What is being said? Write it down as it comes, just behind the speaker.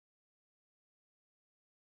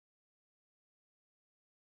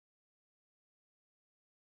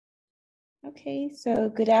Okay, so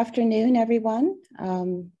good afternoon, everyone.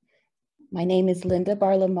 My name is Linda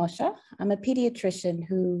Barlow-Mosha. I'm a pediatrician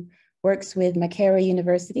who works with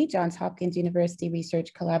Makerere-University, Johns Hopkins University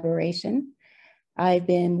Research Collaboration. I've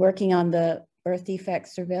been working on the birth defect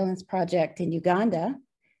surveillance project in Uganda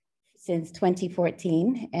since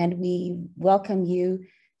 2014, and we welcome you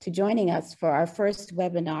to joining us for our first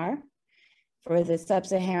webinar for the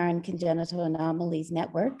Sub-Saharan Congenital Anomalies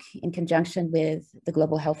Network in conjunction with the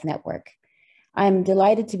Global Health Network. I'm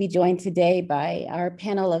delighted to be joined today by our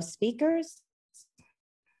panel of speakers.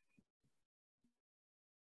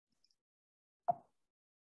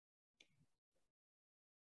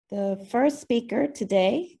 The first speaker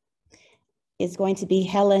today is going to be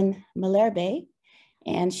Helen Malherbe,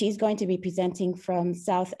 and she's going to be presenting from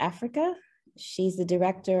South Africa. She's the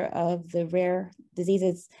director of the Rare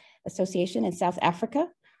Diseases Association in South Africa.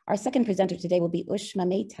 Our second presenter today will be Ushma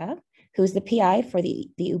Mehta, who's the PI for the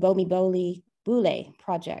Ubomi Bule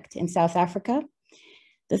project in South Africa.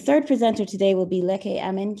 The third presenter today will be Leke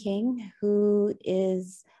Amin-King, who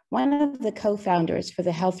is one of the co-founders for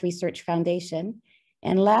the Health Research Foundation.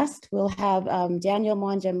 And last, we'll have Daniel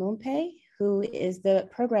Mwanja Mumpe, who is the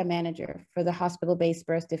program manager for the hospital-based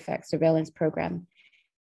birth defect surveillance program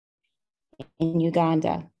in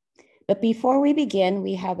Uganda. But before we begin,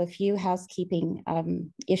 we have a few housekeeping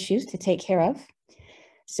issues to take care of.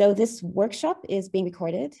 So this workshop is being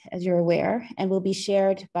recorded, as you're aware, and will be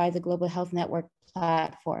shared by the Global Health Network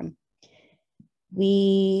platform.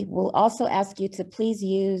 We will also ask you to please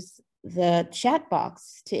use the chat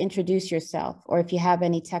box to introduce yourself, or if you have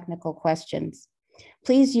any technical questions.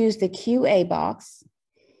 Please use the QA box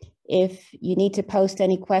if you need to post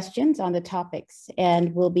any questions on the topics,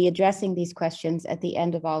 and we'll be addressing these questions at the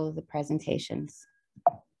end of all of the presentations.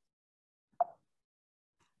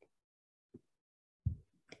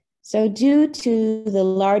 So due to the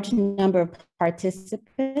large number of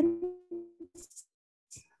participants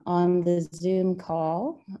on the Zoom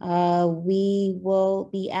call, we will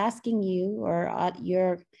be asking you, or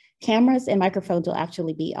your cameras and microphones will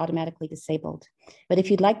actually be automatically disabled. But if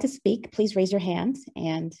you'd like to speak, please raise your hand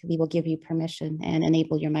and we will give you permission and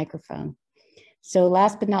enable your microphone. So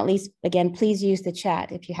last but not least, again, please use the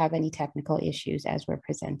chat if you have any technical issues as we're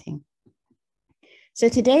presenting. So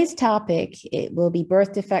today's topic, it will be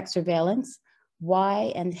birth defect surveillance,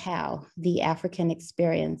 why and how, the African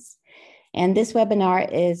experience. And this webinar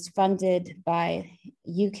is funded by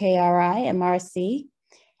UKRI, MRC,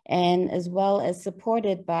 and as well as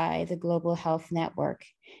supported by the Global Health Network.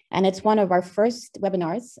 And it's one of our first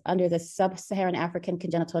webinars under the Sub-Saharan African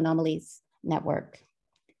Congenital Anomalies Network.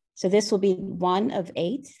 So this will be one of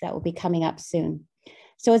 8 that will be coming up soon.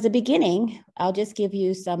 So as a beginning, I'll just give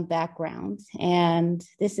you some background, and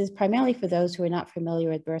this is primarily for those who are not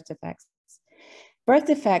familiar with birth defects. Birth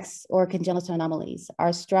defects or congenital anomalies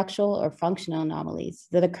are structural or functional anomalies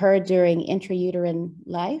that occur during intrauterine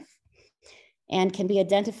life and can be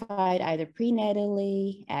identified either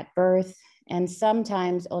prenatally, at birth, and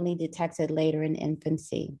sometimes only detected later in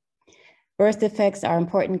infancy. Birth defects are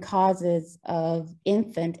important causes of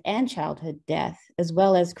infant and childhood death, as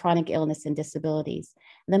well as chronic illness and disabilities.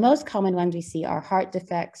 The most common ones we see are heart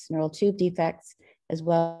defects, neural tube defects, as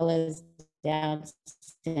well as Down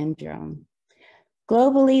syndrome.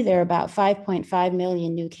 Globally, there are about 5.5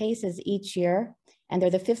 million new cases each year, and they're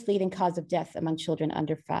the 5th leading cause of death among children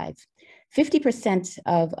under 5. 50%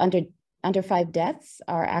 of under 5 deaths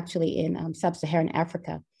are actually in sub-Saharan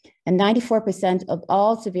Africa, and 94% of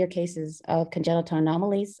all severe cases of congenital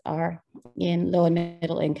anomalies are in low and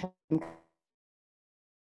middle income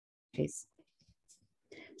countries.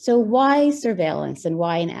 So why surveillance and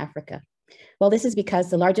why in Africa? Well, this is because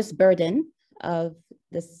the largest burden of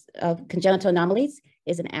congenital anomalies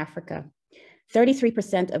is in Africa.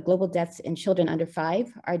 33% of global deaths in children under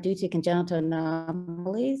 5 are due to congenital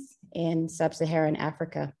anomalies in sub-Saharan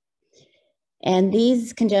Africa. And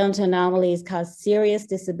these congenital anomalies cause serious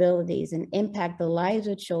disabilities and impact the lives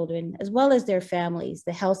of children, as well as their families,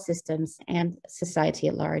 the health systems, and society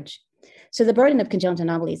at large. So the burden of congenital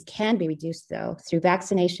anomalies can be reduced, though, through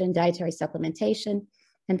vaccination, dietary supplementation,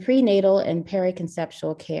 and prenatal and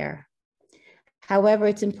periconceptual care. However,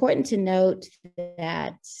 it's important to note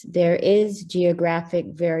that there is geographic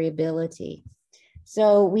variability.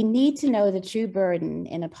 So we need to know the true burden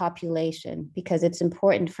in a population because it's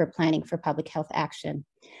important for planning for public health action.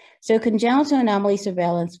 So congenital anomaly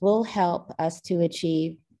surveillance will help us to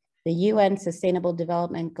achieve the UN Sustainable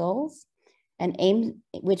Development Goals and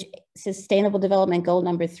Sustainable Development Goal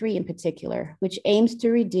number 3 in particular, which aims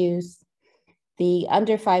to reduce the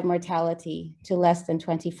under 5 mortality to less than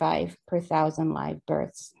 25 per 1,000 live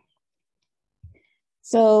births.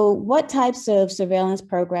 So what types of surveillance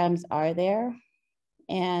programs are there,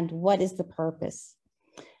 and what is the purpose?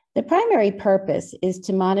 The primary purpose is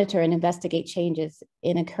to monitor and investigate changes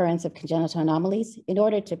in occurrence of congenital anomalies in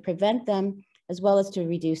order to prevent them, as well as to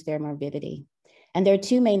reduce their morbidity. And there are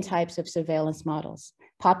two main types of surveillance models: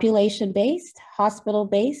 population-based,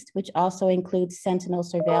 hospital-based, which also includes sentinel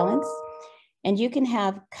surveillance. And you can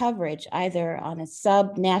have coverage either on a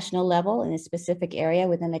sub-national level in a specific area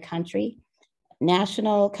within the country,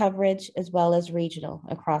 national coverage, as well as regional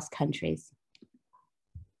across countries.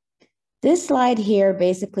 This slide here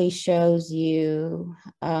basically shows you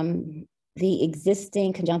the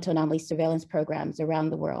existing congenital anomaly surveillance programs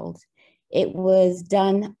around the world. It was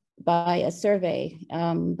done by a survey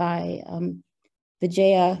by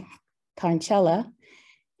Vijaya Karncella,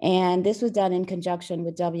 and this was done in conjunction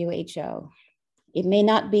with WHO. It may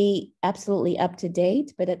not be absolutely up to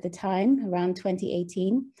date, but at the time, around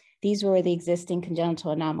 2018, these were the existing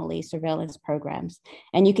congenital anomaly surveillance programs.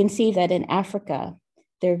 And you can see that in Africa,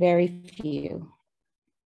 there are very few.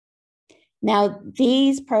 Now,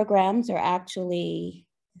 these programs are actually,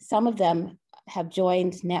 some of them have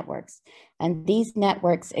joined networks, and these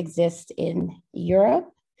networks exist in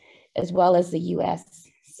Europe as well as the US.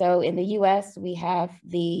 So in the US, we have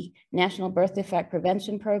the National Birth Defect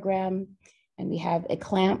Prevention Program, and we have a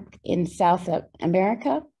CLAMP in South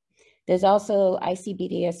America. There's also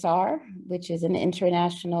ICBDSR, which is an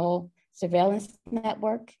international surveillance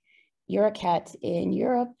network, EuroCat in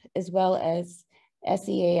Europe, as well as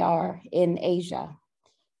SEAR in Asia.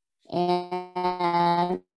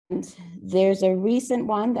 And there's a recent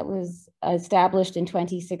one that was established in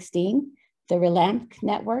 2016, the RELAMP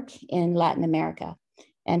network in Latin America.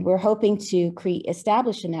 And we're hoping to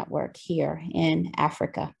establish a network here in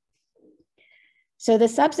Africa. So the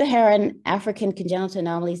Sub-Saharan African Congenital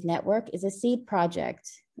Anomalies Network is a seed project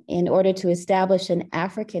in order to establish an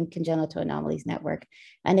African Congenital Anomalies Network.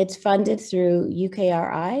 And it's funded through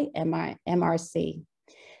UKRI, MRC.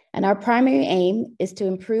 And our primary aim is to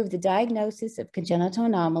improve the diagnosis of congenital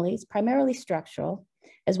anomalies, primarily structural,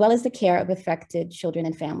 as well as the care of affected children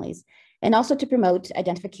and families, and also to promote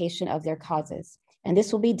identification of their causes. And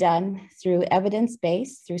this will be done through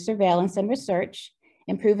evidence-based, through surveillance and research,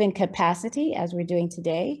 improving capacity, as we're doing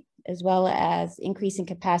today, as well as increasing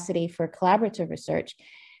capacity for collaborative research,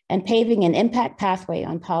 and paving an impact pathway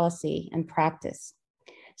on policy and practice.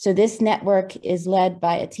 So this network is led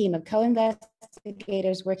by a team of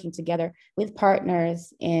co-investigators working together with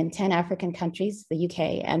partners in 10 African countries, the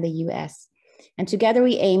UK and the US. And together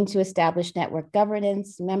we aim to establish network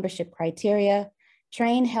governance, membership criteria,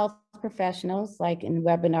 train health professionals like in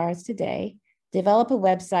webinars today, develop a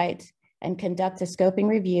website, and conduct a scoping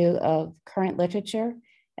review of current literature,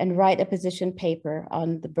 and write a position paper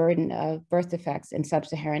on the burden of birth defects in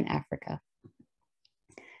sub-Saharan Africa.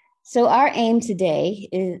 So our aim today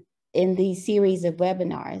is in the series of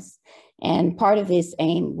webinars, and part of this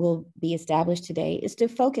aim will be established today, is to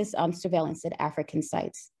focus on surveillance at African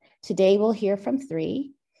sites. Today we'll hear from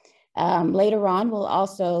 3. Later on, we'll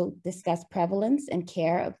also discuss prevalence and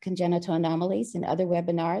care of congenital anomalies in other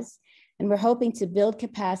webinars. And we're hoping to build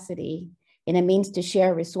capacity in a means to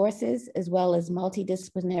share resources as well as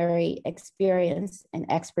multidisciplinary experience and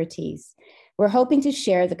expertise. We're hoping to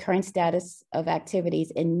share the current status of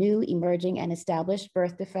activities in new, emerging, and established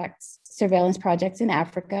birth defects surveillance projects in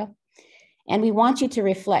Africa. And we want you to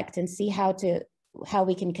reflect and see how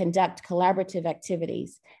we can conduct collaborative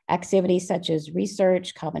activities such as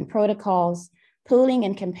research, common protocols, pooling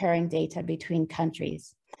and comparing data between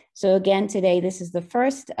countries. So again, today, this is the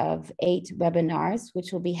first of 8 webinars,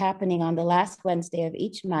 which will be happening on the last Wednesday of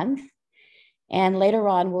each month. And later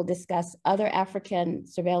on, we'll discuss other African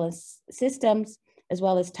surveillance systems, as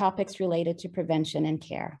well as topics related to prevention and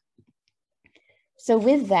care. So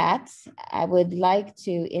with that, I would like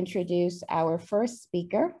to introduce our first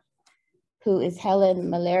speaker, who is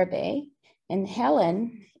Helen Malherbe. And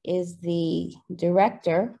Helen is the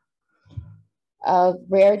Director of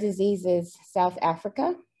Rare Diseases South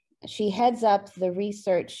Africa. She heads up the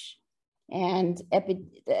research and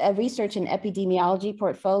epidemiology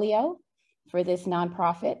portfolio for this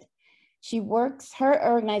nonprofit. Her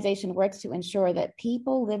organization works to ensure that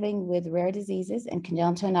people living with rare diseases and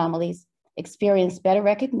congenital anomalies experience better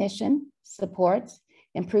recognition, support,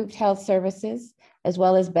 improved health services, as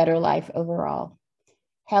well as better life overall.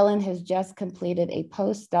 Helen has just completed a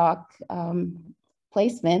postdoc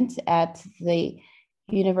placement at the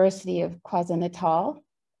University of KwaZulu-Natal.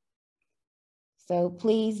 So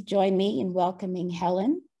please join me in welcoming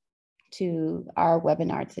Helen to our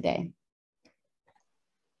webinar today.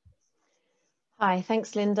 Hi,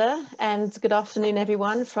 thanks, Linda, and good afternoon,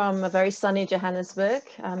 everyone, from a very sunny Johannesburg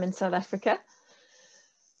in South Africa.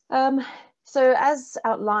 So as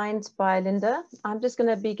outlined by Linda, I'm just going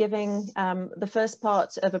to be giving the first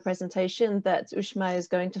part of a presentation that Ushma is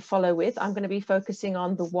going to follow with. I'm going to be focusing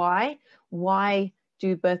on the why. Why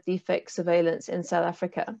do birth defect surveillance in South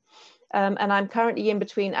Africa? And I'm currently in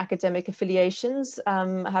between academic affiliations,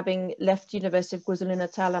 having left University of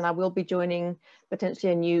KwaZulu-Natal, and I will be joining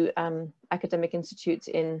potentially a new academic institute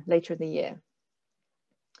later in the year.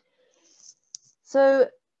 So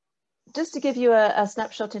just to give you a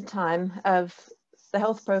snapshot in time of the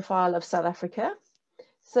health profile of South Africa.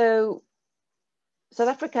 So South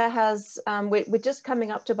Africa has, we're just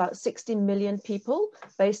coming up to about 60 million people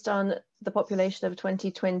based on the population of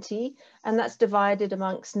 2020, and that's divided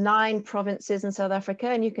amongst 9 provinces in South Africa.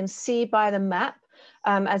 And you can see by the map,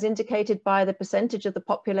 as indicated by the percentage of the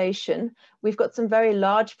population, we've got some very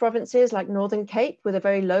large provinces like Northern Cape with a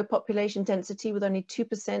very low population density with only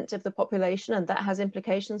 2% of the population, and that has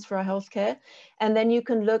implications for our healthcare. And then you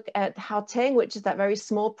can look at Gauteng, which is that very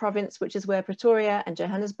small province, which is where Pretoria and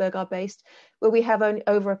Johannesburg are based, where we have only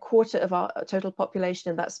over a quarter of our total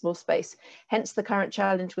population in that small space, hence the current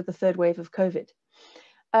challenge with the third wave of COVID.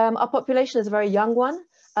 Our population is a very young one.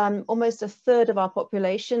 Almost a third of our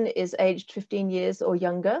population is aged 15 years or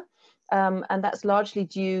younger, and that's largely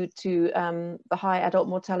due to the high adult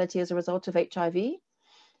mortality as a result of HIV.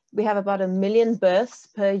 We have about 1 million births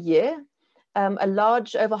per year.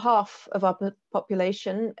 Over half of our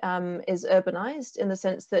population is urbanized, in the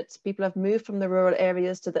sense that people have moved from the rural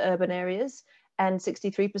areas to the urban areas, and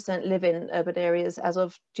 63% live in urban areas. As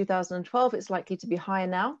of 2012, it's likely to be higher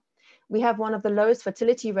now. We have one of the lowest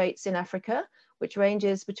fertility rates in Africa, which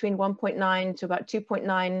ranges between 1.9 to about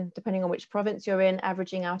 2.9, depending on which province you're in,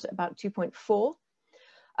 averaging out at about 2.4.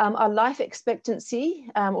 Our life expectancy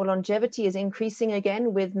or longevity is increasing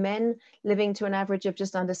again, with men living to an average of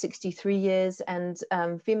just under 63 years and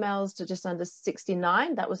females to just under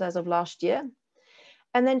 69. That was as of last year.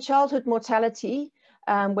 And then childhood mortality,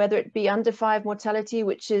 whether it be under 5 mortality,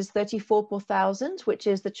 which is 34 per 1,000, which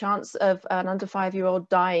is the chance of an under 5-year-old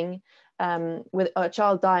dying, with a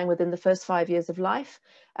child dying within the first 5 years of life.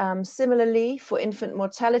 Similarly, for infant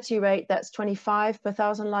mortality rate, that's 25 per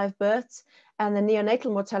 1,000 live births, and the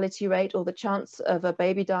neonatal mortality rate, or the chance of a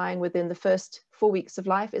baby dying within the first 4 weeks of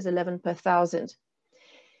life, is 11 per 1,000.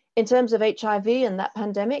 In terms of HIV and that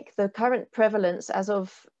pandemic, the current prevalence, as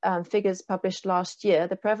of figures published last year,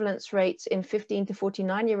 the prevalence rate in 15 to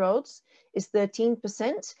 49-year-olds is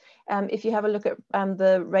 13%. If you have a look at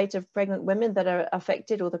the rate of pregnant women that are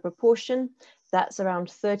affected, or the proportion, that's around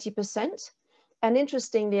 30%. And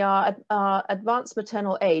interestingly, our advanced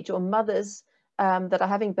maternal age, or mothers that are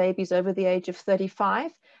having babies over the age of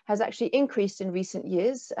 35, has actually increased in recent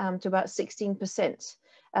years to about 16%.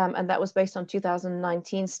 And that was based on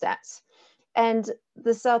 2019 stats. And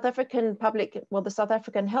the South African the South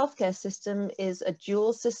African healthcare system is a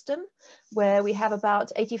dual system, where we have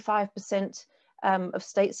about 85% of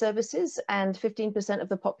state services and 15% of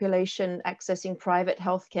the population accessing private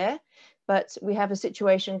healthcare. But we have a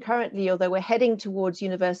situation currently, although we're heading towards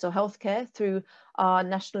universal healthcare through our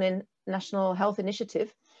national health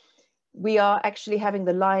initiative, we are actually having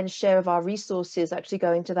the lion's share of our resources actually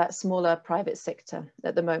going to that smaller private sector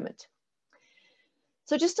at the moment.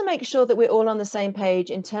 So just to make sure that we're all on the same page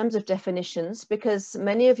in terms of definitions, because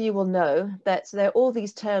many of you will know that there are all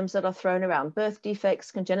these terms that are thrown around: birth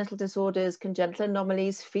defects, congenital disorders, congenital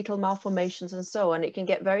anomalies, fetal malformations, and so on. It can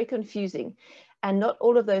get very confusing, and not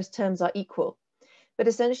all of those terms are equal. But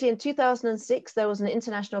essentially in 2006, there was an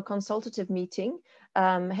international consultative meeting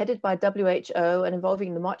headed by WHO and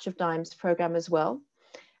involving the March of Dimes program as well.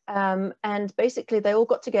 And basically they all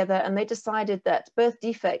got together and they decided that birth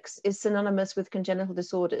defects is synonymous with congenital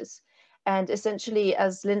disorders. And essentially,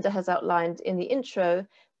 as Linda has outlined in the intro,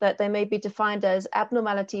 that they may be defined as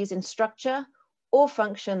abnormalities in structure or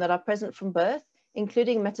function that are present from birth,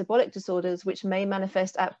 including metabolic disorders, which may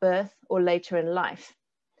manifest at birth or later in life.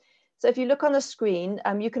 So if you look on the screen,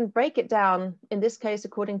 you can break it down, in this case,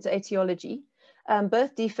 according to etiology.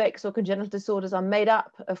 Birth defects or congenital disorders are made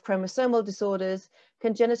up of chromosomal disorders,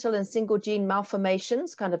 congenital and single gene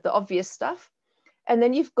malformations, kind of the obvious stuff. And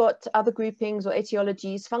then you've got other groupings or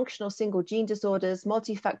etiologies: functional single gene disorders,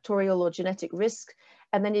 multifactorial or genetic risk.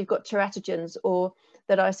 And then you've got teratogens, or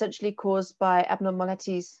that are essentially caused by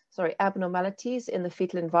abnormalities in the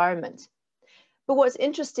fetal environment. But what's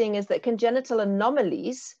interesting is that congenital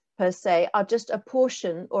anomalies per se are just a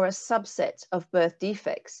portion or a subset of birth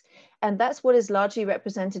defects. And that's what is largely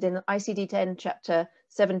represented in ICD-10 chapter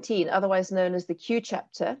 17, otherwise known as the Q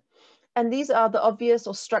chapter. And these are the obvious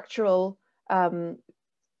or structural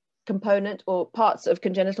component or parts of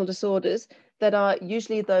congenital disorders that are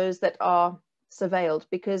usually those that are surveilled,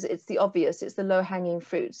 because it's the obvious, it's the low-hanging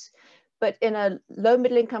fruits. But in a low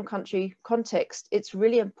middle income country context, it's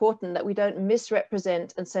really important that we don't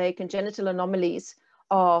misrepresent and say congenital anomalies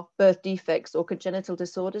are birth defects or congenital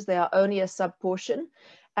disorders. They are only a sub-portion.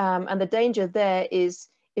 And the danger there is,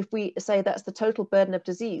 if we say that's the total burden of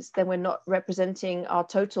disease, then we're not representing our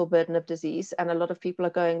total burden of disease, and a lot of people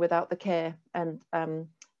are going without the care and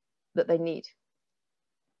that they need.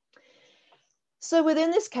 So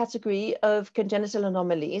within this category of congenital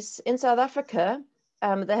anomalies, in South Africa,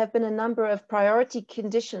 there have been a number of priority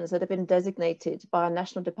conditions that have been designated by our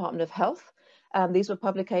National Department of Health. These were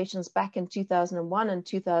publications back in 2001 and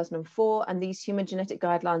 2004, and these human genetic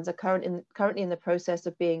guidelines are currently in the process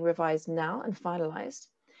of being revised now and finalized.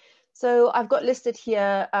 So I've got listed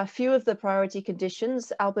here a few of the priority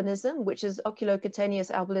conditions: albinism, which is oculocutaneous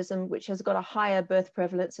albinism, which has got a higher birth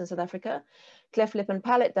prevalence in South Africa; cleft lip and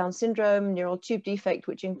palate, Down syndrome; neural tube defect,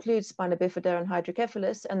 which includes spina bifida and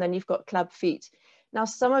hydrocephalus; and then you've got club feet. Now,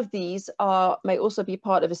 some of these may also be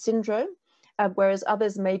part of a syndrome, whereas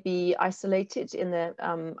others may be isolated in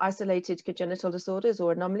the isolated congenital disorders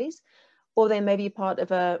or anomalies, or they may be part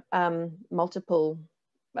of a multiple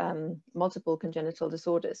congenital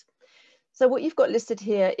disorders. So what you've got listed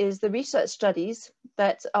here is the research studies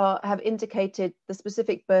that have indicated the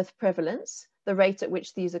specific birth prevalence, the rate at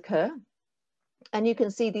which these occur. And you can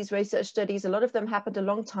see these research studies, a lot of them happened a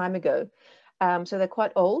long time ago. So they're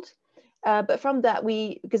quite old. But from that,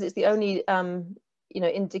 because it's the only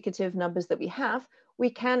indicative numbers that we have,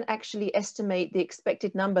 we can actually estimate the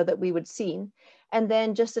expected number that we would see. And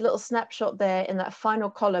then just a little snapshot there in that final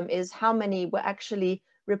column is how many were actually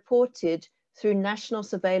reported through national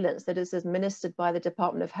surveillance that is administered by the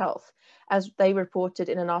Department of Health, as they reported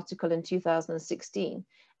in an article in 2016.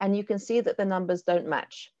 And you can see that the numbers don't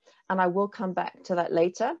match. And I will come back to that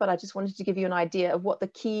later, but I just wanted to give you an idea of what the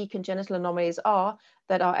key congenital anomalies are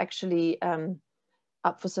that are actually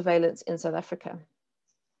up for surveillance in South Africa.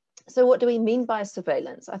 So what do we mean by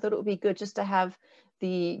surveillance? I thought it would be good just to have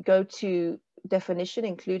the go-to definition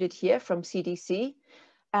included here from CDC.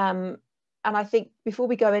 And I think before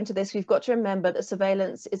we go into this, we've got to remember that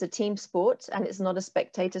surveillance is a team sport, and it's not a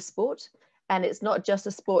spectator sport, and it's not just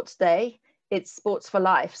a sports day, it's sports for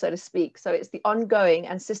life, so to speak. So it's the ongoing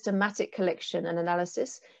and systematic collection and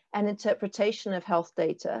analysis and interpretation of health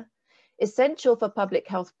data, essential for public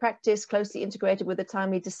health practice, closely integrated with the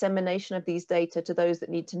timely dissemination of these data to those that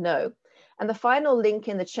need to know. And the final link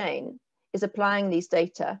in the chain is applying these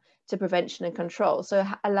data to prevention and control. So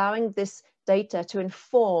allowing this data to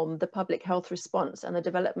inform the public health response and the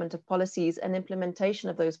development of policies and implementation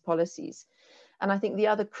of those policies. And I think the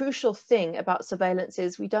other crucial thing about surveillance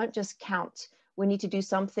is we don't just count. We need to do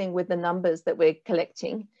something with the numbers that we're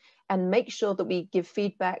collecting and make sure that we give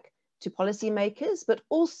feedback to policymakers, but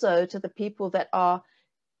also to the people that are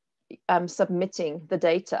submitting the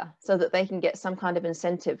data so that they can get some kind of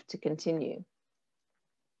incentive to continue.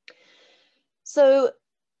 So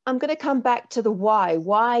I'm going to come back to the why.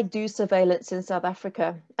 Why do surveillance in South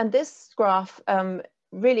Africa? And this graph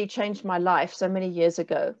really changed my life so many years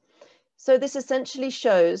ago. So this essentially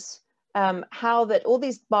shows how that all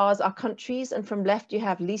these bars are countries, and from left you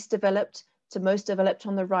have least developed to most developed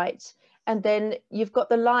on the right. And then you've got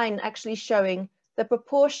the line actually showing the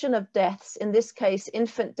proportion of deaths, in this case,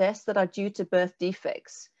 infant deaths that are due to birth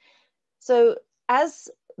defects. So as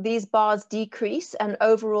these bars decrease and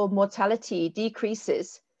overall mortality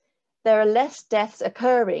decreases, there are less deaths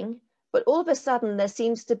occurring, but all of a sudden there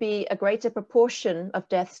seems to be a greater proportion of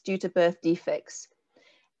deaths due to birth defects.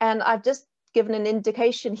 And I've just given an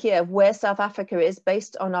indication here of where South Africa is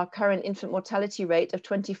based on our current infant mortality rate of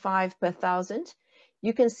 25 per 1,000.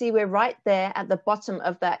 You can see we're right there at the bottom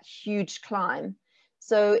of that huge climb.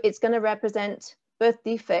 So it's going to represent birth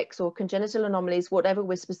defects or congenital anomalies, whatever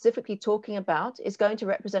we're specifically talking about, is going to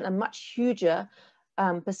represent a much huger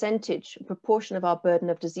proportion of our burden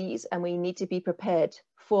of disease, and we need to be prepared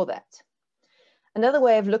for that. Another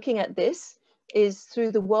way of looking at this is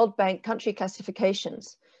through the World Bank country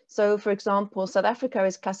classifications. So for example, South Africa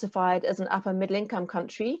is classified as an upper middle income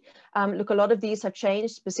country. Look, a lot of these have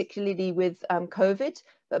changed, particularly with COVID,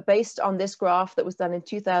 but based on this graph that was done in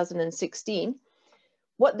 2016,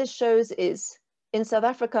 what this shows is in South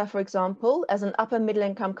Africa, for example, as an upper middle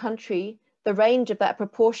income country, the range of that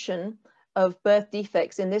proportion of birth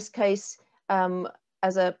defects, in this case,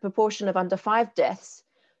 as a proportion of under 5 deaths,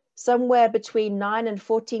 somewhere between 9 and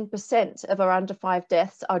 14% of our under 5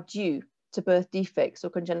 deaths are due to birth defects or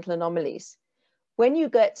congenital anomalies. When you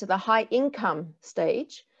get to the high income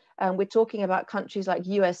stage, we're talking about countries like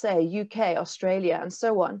USA, UK, Australia, and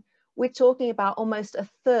so on, we're talking about almost a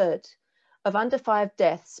third of under 5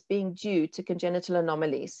 deaths being due to congenital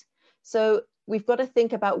anomalies. So we've got to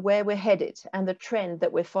think about where we're headed and the trend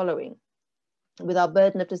that we're following with our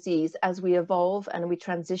burden of disease as we evolve and we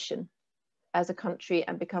transition as a country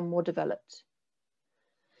and become more developed.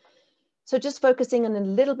 So just focusing on a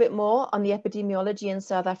little bit more on the epidemiology in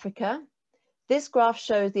South Africa. This graph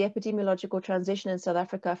shows the epidemiological transition in South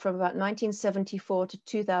Africa from about 1974 to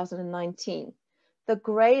 2019. The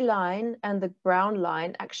gray line and the brown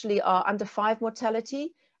line actually are under 5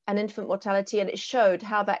 mortality and infant mortality, and it showed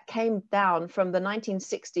how that came down from the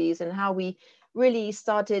 1960s and how we really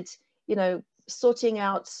started, you know, sorting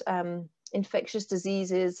out infectious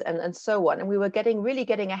diseases and so on. And we were really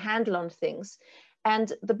getting a handle on things.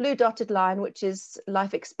 And the blue dotted line, which is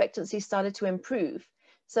life expectancy, started to improve.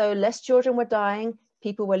 So less children were dying,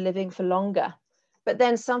 people were living for longer. But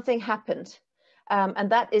then something happened. And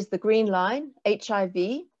that is the green line,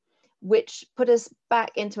 HIV, which put us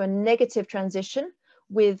back into a negative transition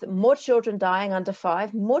with more children dying under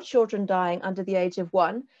 5, more children dying under the age of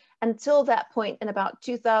 1, until that point in about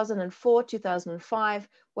 2004, 2005,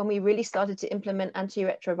 when we really started to implement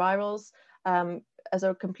antiretrovirals as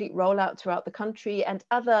a complete rollout throughout the country and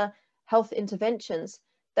other health interventions,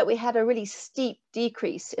 that we had a really steep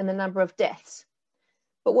decrease in the number of deaths.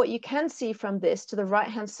 But what you can see from this to the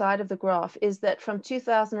right-hand side of the graph is that from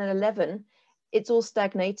 2011, it's all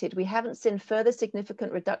stagnated. We haven't seen further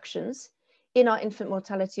significant reductions in our infant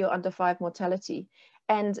mortality or under 5 mortality.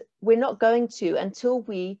 And we're not going to until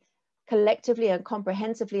we collectively and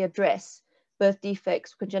comprehensively address birth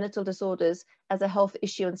defects, congenital disorders as a health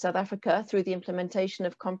issue in South Africa through the implementation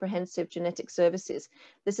of comprehensive genetic services.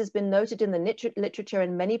 This has been noted in the literature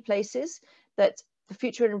in many places that the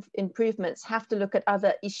future improvements have to look at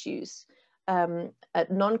other issues,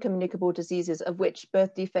 at non-communicable diseases, of which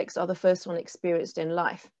birth defects are the first one experienced in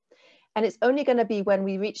life. And it's only going to be when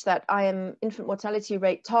we reach that infant mortality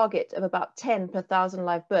rate target of about 10 per 1,000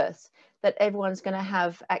 live births that everyone's going to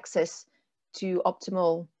have access to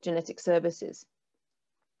optimal genetic services.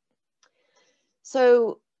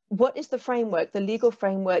 So what is the framework, the legal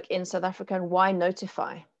framework in South Africa, and why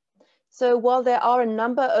notify? So while there are a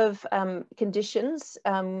number of conditions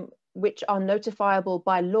which are notifiable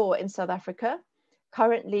by law in South Africa,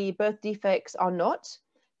 currently birth defects are not.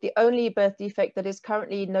 The only birth defect that is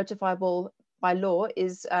currently notifiable by law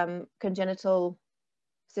is congenital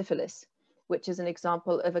syphilis, which is an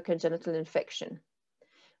example of a congenital infection.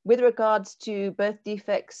 With regards to birth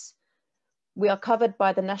defects, we are covered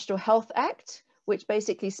by the National Health Act, which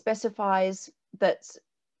basically specifies that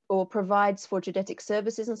or provides for genetic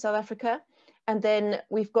services in South Africa. And then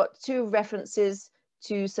we've got 2 references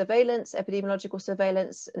to surveillance, epidemiological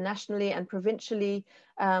surveillance nationally and provincially,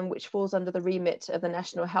 which falls under the remit of the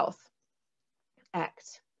National Health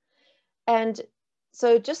Act. And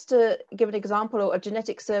so just to give an example of what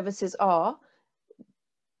genetic services are,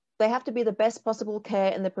 they have to be the best possible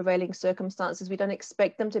care in the prevailing circumstances. We don't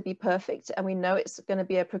expect them to be perfect, and we know it's going to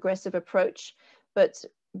be a progressive approach, but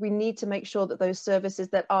we need to make sure that those services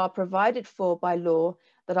that are provided for by law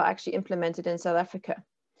that are actually implemented in South Africa.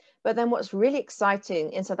 But then what's really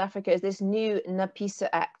exciting in South Africa is this new NAPISA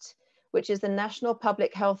Act, which is the National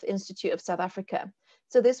Public Health Institute of South Africa.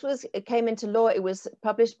 So it came into law, it was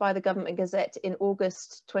published by the Government Gazette in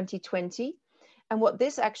August 2020. And what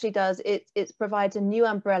this actually does, it provides a new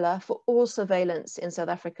umbrella for all surveillance in South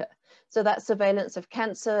Africa. So that's surveillance of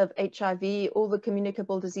cancer, of HIV, all the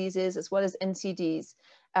communicable diseases, as well as NCDs,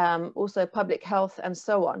 also public health and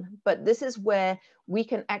so on. But this is where we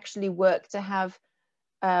can actually work to have,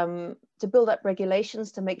 to build up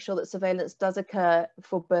regulations to make sure that surveillance does occur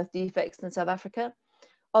for birth defects in South Africa.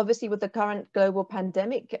 Obviously, with the current global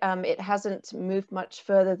pandemic, it hasn't moved much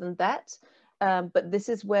further than that. But this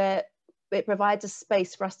is where it provides a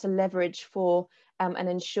space for us to leverage for and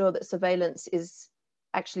ensure that surveillance is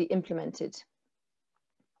actually implemented.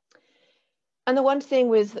 And the one thing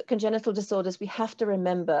with congenital disorders we have to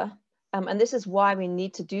remember, and this is why we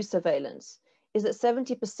need to do surveillance, is that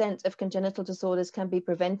 70% of congenital disorders can be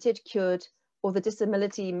prevented, cured, or the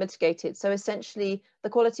disability mitigated. So essentially, the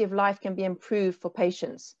quality of life can be improved for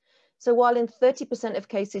patients. So while in 30% of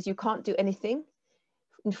cases you can't do anything,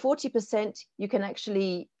 in 40%, you can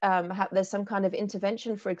actually there's some kind of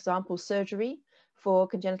intervention, for example, surgery for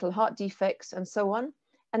congenital heart defects and so on.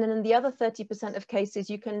 And then in the other 30% of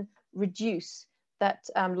cases, you can reduce that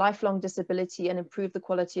lifelong disability and improve the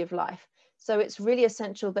quality of life. So it's really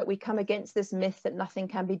essential that we come against this myth that nothing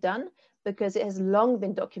can be done, because it has long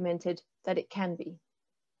been documented that it can be.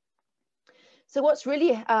 So what's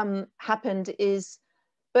really happened is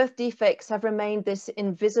birth defects have remained this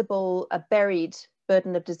invisible, buried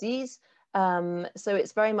burden of disease. So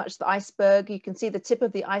it's very much the iceberg. You can see the tip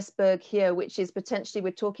of the iceberg here, which is potentially,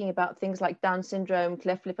 we're talking about things like Down syndrome,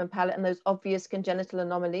 cleft lip and palate, and those obvious congenital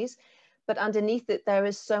anomalies. But underneath it, there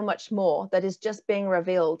is so much more that is just being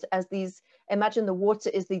revealed as these, imagine the water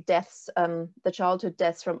is the deaths, the childhood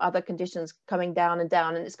deaths from other conditions coming down,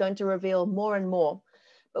 and it's going to reveal more and more.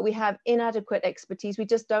 But we have inadequate expertise. We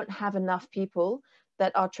just don't have enough people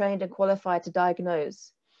that are trained and qualified to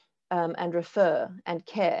diagnose and refer and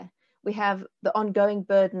care. We have the ongoing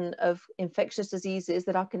burden of infectious diseases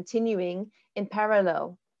that are continuing in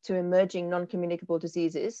parallel to emerging non-communicable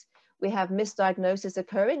diseases. We have misdiagnosis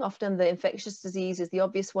occurring. Often the infectious disease is the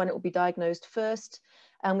obvious one, it will be diagnosed first.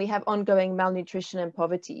 And we have ongoing malnutrition and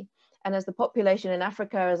poverty. And as the population in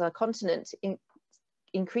Africa as our continent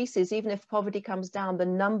increases, even if poverty comes down, the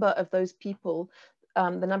number of those people,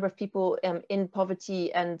 the number of people in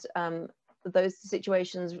poverty and those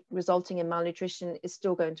situations resulting in malnutrition is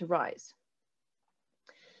still going to rise.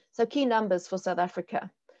 So key numbers for South Africa.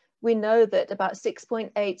 We know that about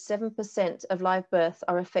 6.87% of live births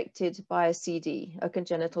are affected by a CD, a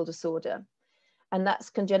congenital disorder. And that's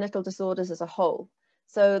congenital disorders as a whole.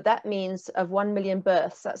 So that means of 1 million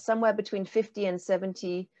births, that's somewhere between 50 and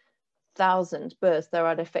 70,000 births that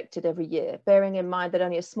are affected every year, bearing in mind that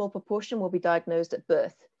only a small proportion will be diagnosed at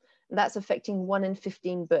birth. And that's affecting 1 in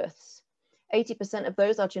 15 births. 80% of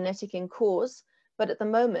those are genetic in cause, but at the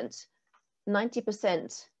moment,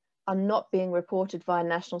 90% are not being reported via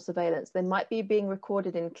national surveillance. They might be being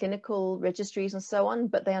recorded in clinical registries and so on,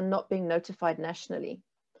 but they are not being notified nationally.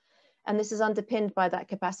 And this is underpinned by that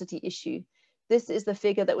capacity issue. This is the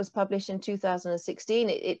figure that was published in 2016.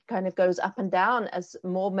 It kind of goes up and down as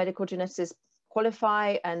more medical geneticists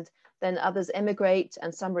qualify and then others emigrate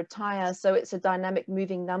and some retire. So it's a dynamic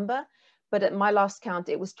moving number. But at my last count,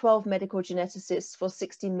 it was 12 medical geneticists for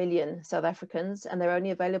 60 million South Africans, and they're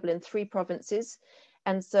only available in 3 provinces.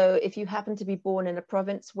 And so if you happen to be born in a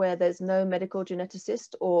province where there's no medical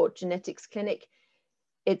geneticist or genetics clinic,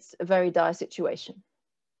 it's a very dire situation.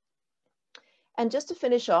 And just to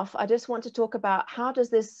finish off, I just want to talk about how does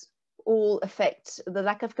this all affect the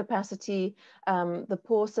lack of capacity, the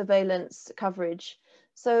poor surveillance coverage.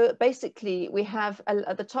 So basically we have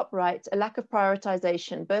at the top right, a lack of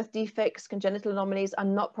prioritization. Birth defects, congenital anomalies are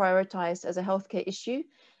not prioritized as a healthcare issue.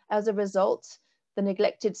 As a result,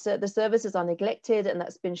 the services are neglected, and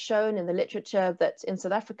that's been shown in the literature that in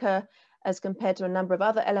South Africa, as compared to a number of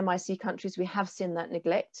other LMIC countries, we have seen that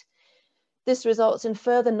neglect. This results in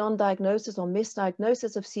further non-diagnosis or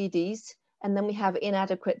misdiagnosis of CDs, and then we have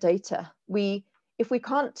inadequate data. If we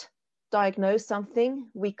can't diagnose something,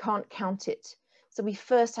 we can't count it. So we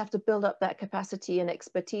first have to build up that capacity and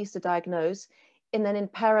expertise to diagnose, and then in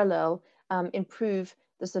parallel, improve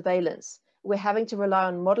the surveillance. We're having to rely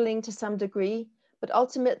on modeling to some degree, but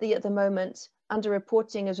ultimately at the moment,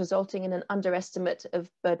 underreporting is resulting in an underestimate of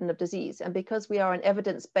burden of disease. And because we are an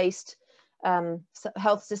evidence-based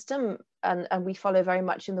health system, and we follow very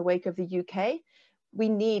much in the wake of the UK, we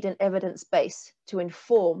need an evidence base to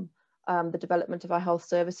inform the development of our health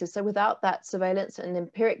services. So without that surveillance and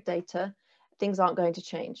empiric data, things aren't going to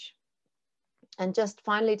change. And just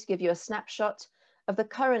finally, to give you a snapshot of the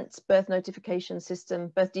current birth notification system,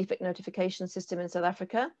 birth defect notification system in South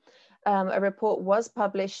Africa, a report was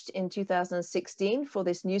published in 2016 for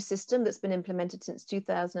this new system that's been implemented since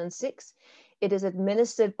 2006. It is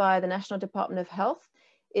administered by the National Department of Health.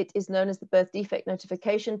 It is known as the birth defect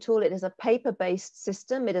notification tool. It is a paper-based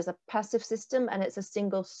system. It is a passive system, and it's a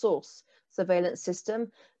single source surveillance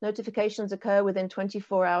system. Notifications occur within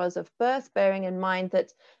 24 hours of birth, bearing in mind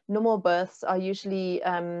that normal births are usually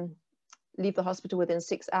leave the hospital within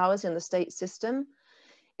 6 hours in the state system.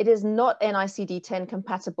 It is not NICD-10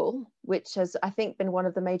 compatible, which has, I think, been one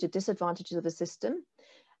of the major disadvantages of the system.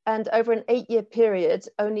 And over an 8-year period,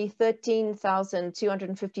 only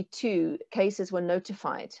 13,252 cases were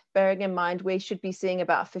notified, bearing in mind we should be seeing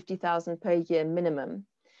about 50,000 per year minimum.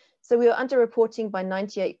 So we are underreporting by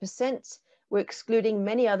 98%. We're excluding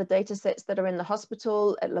many other data sets that are in the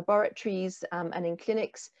hospital, at laboratories, and in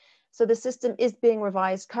clinics. So the system is being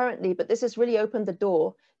revised currently, but this has really opened the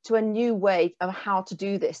door to a new way of how to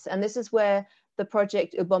do this. And this is where the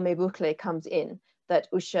project Ubome Bukle comes in, that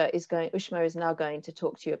Ushma is now going to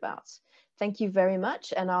talk to you about. Thank you very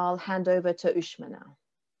much, and I'll hand over to Ushma now.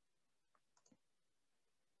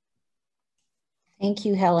 Thank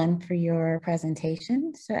you, Helen, for your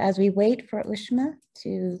presentation. So as we wait for Ushma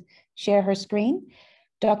to share her screen,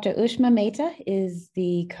 Dr. Ushma Mehta is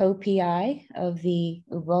the co-PI of the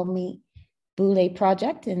Ubome Bukle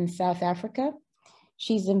project in South Africa.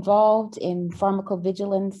 She's involved in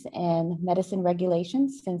pharmacovigilance and medicine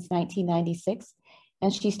regulations since 1996,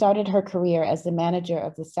 and she started her career as the manager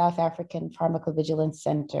of the South African Pharmacovigilance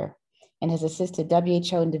Center and has assisted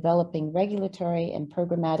WHO in developing regulatory and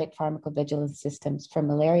programmatic pharmacovigilance systems for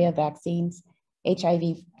malaria vaccines,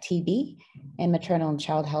 HIV, TB, and maternal and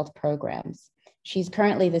child health programs. She's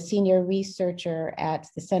currently the senior researcher at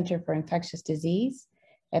the Center for Infectious Disease,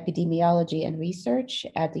 Epidemiology and Research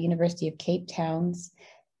at the University of Cape Town's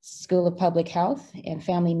School of Public Health and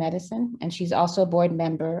Family Medicine. And she's also a board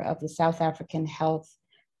member of the South African Health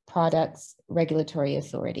Products Regulatory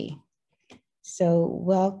Authority. So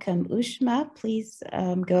welcome, Ushma. Please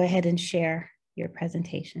go ahead and share your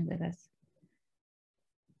presentation with us.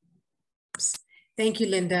 Thank you,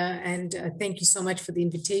 Linda, and thank you so much for the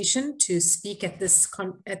invitation to speak at this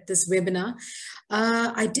webinar.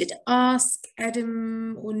 I did ask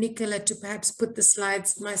Adam or Nicola to perhaps put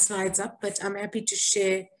my slides up, but I'm happy to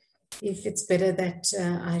share if it's better that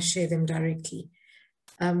I share them directly.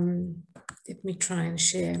 Let me try and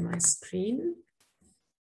share my screen.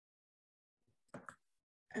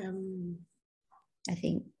 I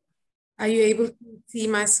think. Are you able to see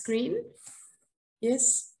my screen?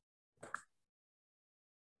 Yes?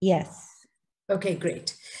 Yes. Okay,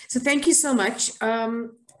 great. So thank you so much. I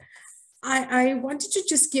wanted to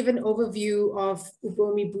just give an overview of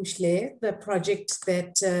Ubomi Bushle, the project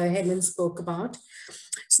that Helen spoke about.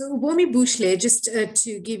 So Ubomi Bushle, just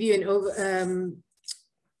to give you an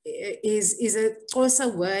is a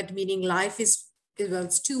Xhosa word meaning life is, well,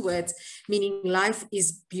 it's two words, meaning life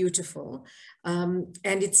is beautiful. And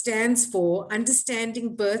it stands for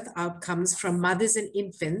understanding birth outcomes from mothers and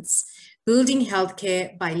infants, building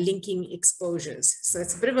healthcare by linking exposures. So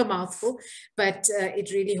it's a bit of a mouthful, but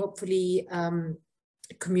it really hopefully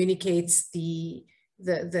communicates the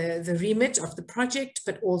remit of the project,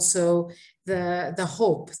 but also the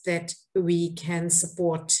hope that we can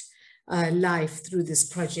support life through this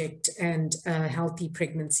project and healthy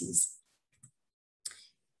pregnancies.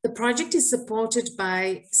 The project is supported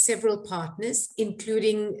by several partners,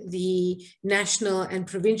 including the national and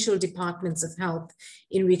provincial departments of health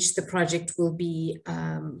in which the project will be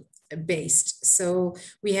based. So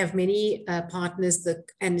we have many partners,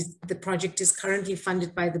 and the project is currently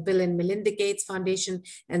funded by the Bill and Melinda Gates Foundation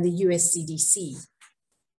and the US CDC.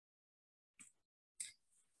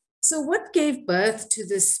 So what gave birth to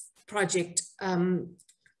this project?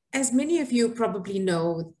 As many of you probably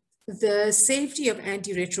know, the safety of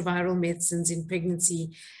antiretroviral medicines in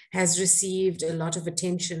pregnancy has received a lot of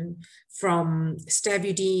attention, from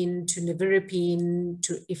stabudine to nevirapine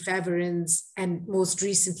to efavirenz, and most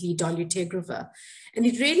recently dolutegravir. And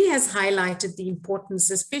it really has highlighted the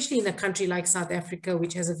importance, especially in a country like South Africa,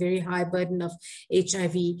 which has a very high burden of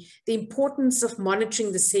HIV, the importance of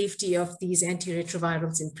monitoring the safety of these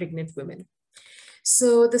antiretrovirals in pregnant women.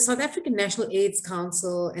 So the South African National AIDS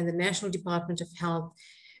Council and the National Department of Health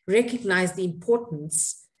recognize the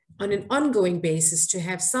importance on an ongoing basis to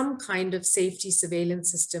have some kind of safety surveillance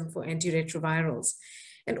system for antiretrovirals.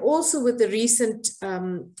 And also with the recent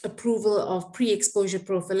approval of pre-exposure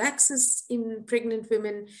prophylaxis in pregnant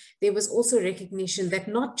women, there was also recognition that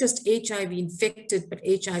not just HIV infected, but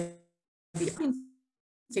HIV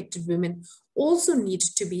infected women also need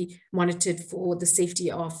to be monitored for the safety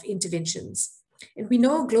of interventions. And we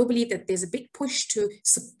know globally that there's a big push to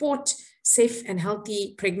support safe and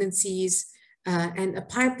healthy pregnancies, and a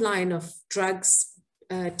pipeline of drugs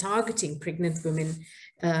targeting pregnant women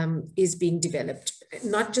is being developed.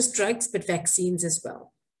 Not just drugs, but vaccines as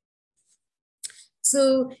well.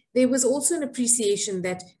 So there was also an appreciation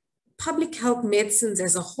that public health medicines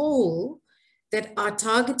as a whole that are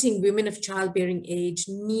targeting women of childbearing age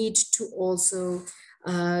need to also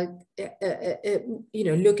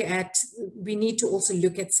we need to also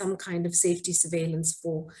look at some kind of safety surveillance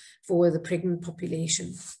for the pregnant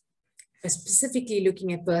population, specifically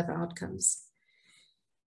looking at birth outcomes.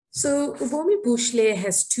 So Ubomi Bushle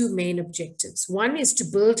has two main objectives. One is to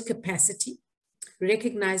build capacity,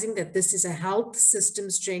 recognizing that this is a health system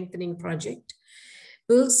strengthening project,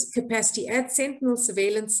 builds capacity at sentinel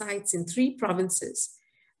surveillance sites in 3 provinces,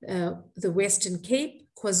 the Western Cape,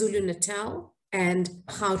 KwaZulu-Natal, and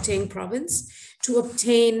Gauteng province, to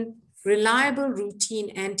obtain reliable routine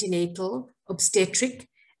antenatal, obstetric,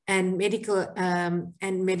 and medicinal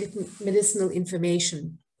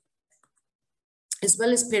information, as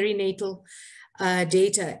well as perinatal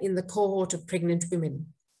data in the cohort of pregnant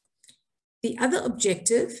women. The other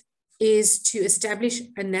objective is to establish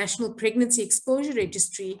a national pregnancy exposure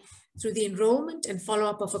registry through the enrollment and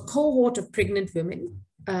follow-up of a cohort of pregnant women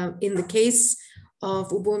in the case of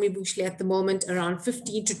Ubomi-Bushleigh at the moment, around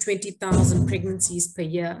 15 to 20,000 pregnancies per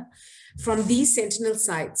year from these sentinel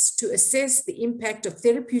sites to assess the impact of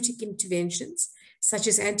therapeutic interventions, such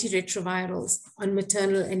as antiretrovirals, on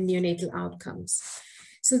maternal and neonatal outcomes.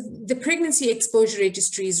 So the pregnancy exposure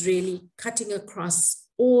registry is really cutting across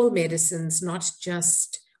all medicines, not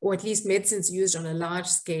just, or at least medicines used on a large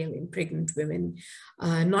scale in pregnant women,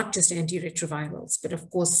 not just antiretrovirals, but of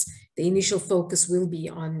course, the initial focus will be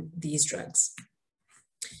on these drugs.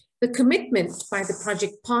 The commitment by the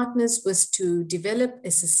project partners was to develop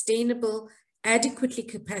a sustainable, adequately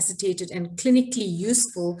capacitated and clinically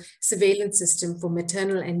useful surveillance system for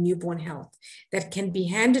maternal and newborn health that can be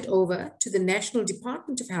handed over to the National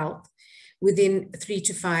Department of Health within 3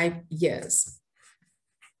 to 5 years.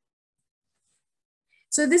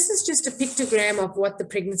 So this is just a pictogram of what the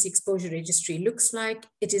Pregnancy Exposure Registry looks like.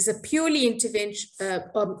 It is a purely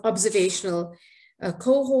observational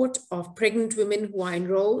cohort of pregnant women who are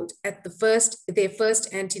enrolled at their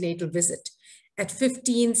first antenatal visit at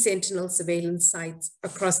 15 sentinel surveillance sites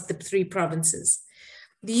across the 3 provinces.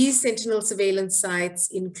 These sentinel surveillance sites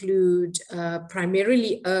include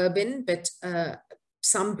primarily urban, but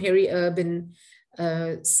some peri-urban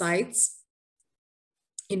sites.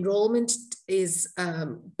 Enrollment is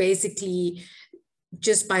basically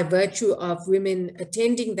just by virtue of women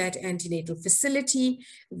attending that antenatal facility.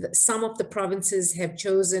 Some of the provinces have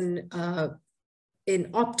chosen an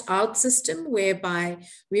opt-out system whereby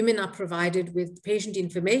women are provided with patient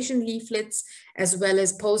information leaflets, as well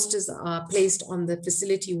as posters are placed on the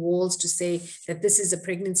facility walls to say that this is a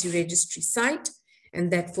pregnancy registry site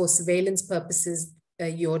and that for surveillance purposes,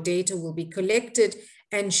 your data will be collected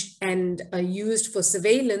and used for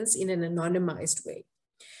surveillance in an anonymized way.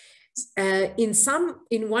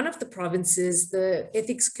 In one of the provinces, the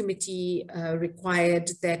ethics committee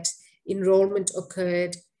required that enrollment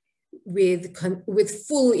occurred with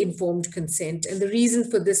full informed consent. And the reason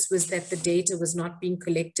for this was that the data was not being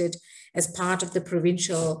collected as part of the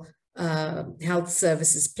provincial health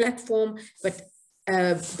services platform, but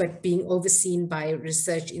being overseen by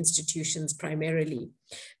research institutions primarily.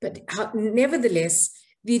 But nevertheless,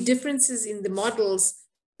 the differences in the models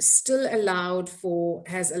still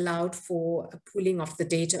has allowed for a pooling of the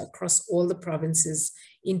data across all the provinces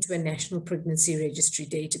into a national pregnancy registry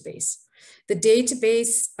database. The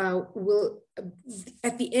database will,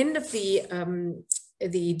 at the end of the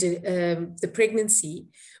pregnancy,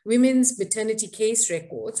 women's maternity case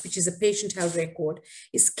records, which is a patient health record,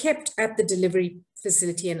 is kept at the delivery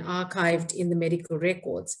facility and archived in the medical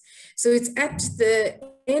records. So it's at the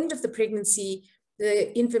end of the pregnancy,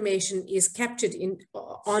 the information is captured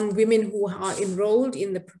on women who are enrolled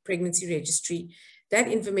in the pregnancy registry. That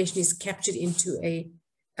information is captured into a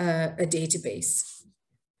database.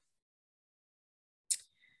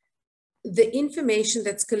 The information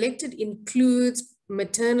that's collected includes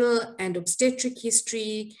maternal and obstetric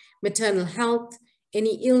history, maternal health,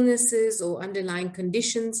 any illnesses or underlying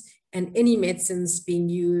conditions, and any medicines being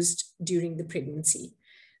used during the pregnancy.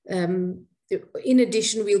 In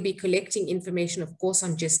addition, we'll be collecting information, of course,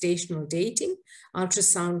 on gestational dating,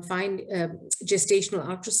 gestational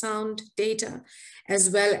ultrasound data, as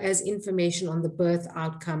well as information on the birth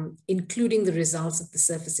outcome, including the results of the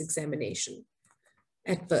surface examination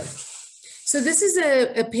at birth. So this is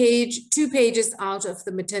a page, 2 pages out of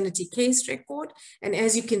the maternity case record. And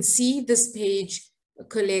as you can see, this page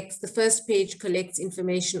collects, the first page collects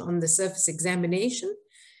information on the surface examination.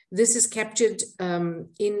 This is captured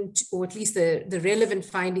or at least the relevant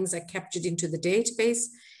findings are captured into the database.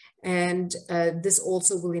 And this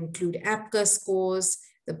also will include APGAR scores,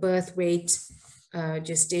 the birth weight,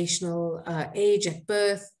 gestational age at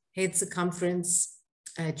birth, head circumference,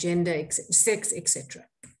 gender, sex, etc.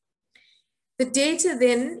 The data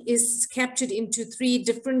then is captured into 3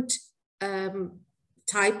 different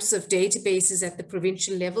types of databases at the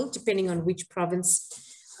provincial level, depending on which province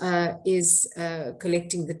is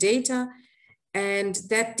collecting the data. And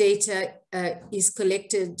that data is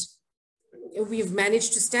collected. We've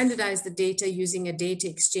managed to standardize the data using a data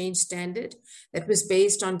exchange standard that was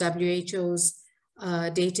based on WHO's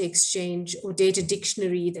data exchange or data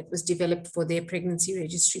dictionary that was developed for their pregnancy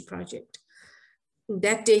registry project.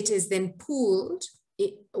 That data is then pooled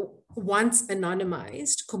once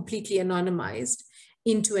anonymized, completely anonymized,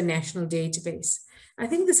 into a national database. I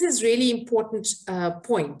think this is really important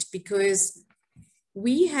point because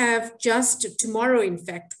we have just tomorrow, in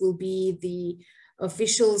fact, will be the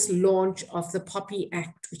official's launch of the POPI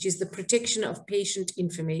Act, which is the Protection of Personal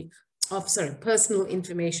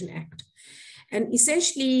Information Act. And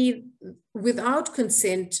essentially, without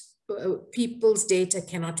consent, people's data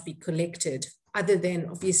cannot be collected other than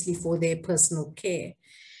obviously for their personal care.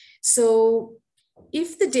 So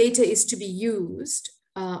if the data is to be used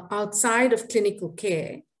outside of clinical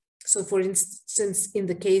care, so for instance, in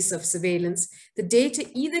the case of surveillance, the data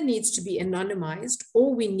either needs to be anonymized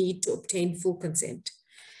or we need to obtain full consent.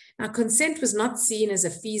 Now, consent was not seen as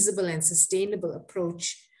a feasible and sustainable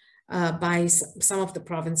approach by some of the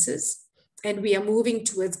provinces. And we are moving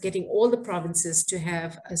towards getting all the provinces to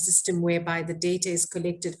have a system whereby the data is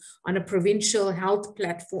collected on a provincial health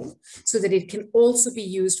platform so that it can also be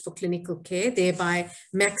used for clinical care, thereby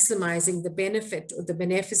maximizing the benefit or the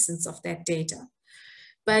beneficence of that data.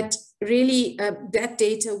 But really, that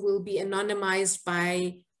data will be anonymized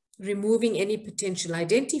by removing any potential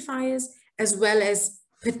identifiers, as well as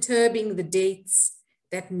perturbing the dates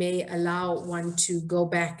that may allow one to go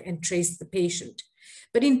back and trace the patient.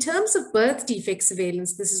 But in terms of birth defect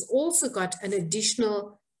surveillance, this has also got an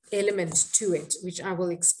additional element to it, which I will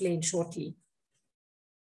explain shortly.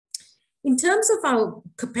 In terms of our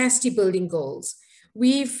capacity building goals,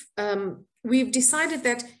 we've decided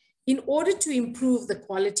that in order to improve the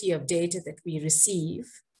quality of data that we receive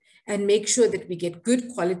and make sure that we get good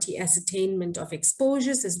quality ascertainment of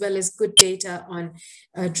exposures as well as good data on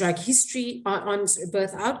drug history, on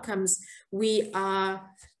birth outcomes, we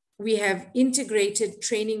have integrated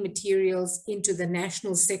training materials into the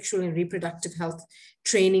National Sexual and Reproductive Health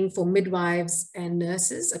Training for midwives and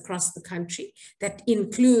nurses across the country. That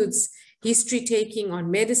includes history taking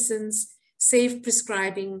on medicines, safe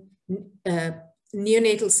prescribing,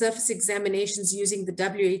 neonatal surface examinations using the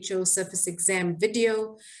WHO surface exam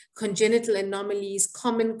video, congenital anomalies,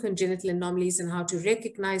 common congenital anomalies and how to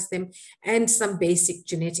recognize them, and some basic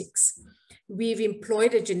genetics. We've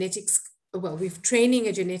employed we're training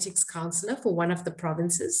a genetics counselor for one of the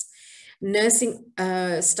provinces. Nursing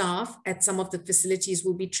staff at some of the facilities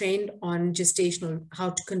will be trained on how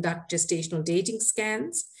to conduct gestational dating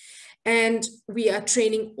scans. And we are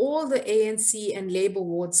training all the ANC and labor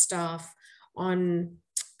ward staff on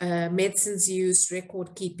medicines use,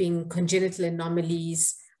 record keeping, congenital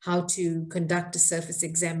anomalies, how to conduct a surface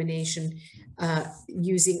examination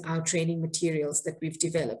using our training materials that we've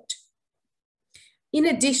developed. In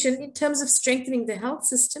addition, in terms of strengthening the health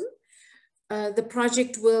system, the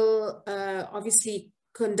project will obviously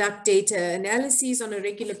conduct data analyses on a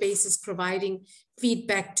regular basis, providing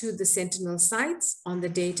feedback to the Sentinel sites on the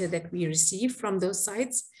data that we receive from those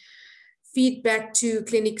sites, feedback to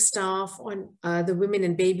clinic staff on the women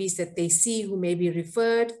and babies that they see who may be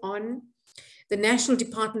referred on. The National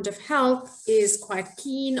Department of Health is quite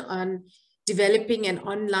keen on developing an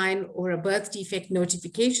online or a birth defect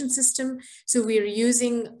notification system. So we're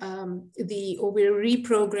using we're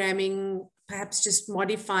reprogramming, perhaps just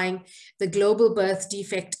modifying the Global Birth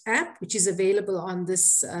Defect app, which is available on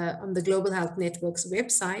this on the Global Health Network's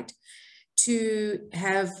website, to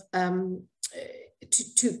have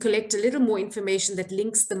to collect a little more information that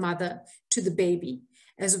links the mother to the baby,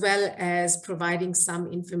 as well as providing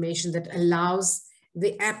some information that allows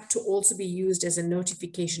the app to also be used as a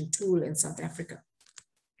notification tool in South Africa.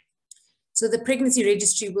 So the pregnancy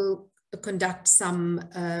registry will conduct some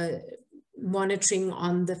monitoring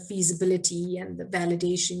on the feasibility and the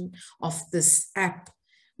validation of this app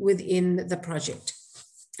within the project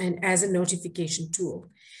and as a notification tool.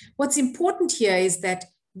 What's important here is that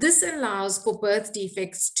this allows for birth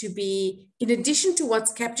defects to be, in addition to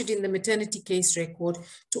what's captured in the maternity case record,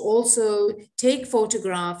 to also take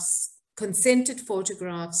photographs, consented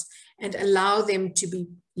photographs, and allow them to be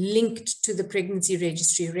linked to the pregnancy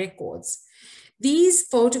registry records. These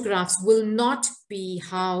photographs will not be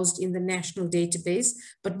housed in the national database,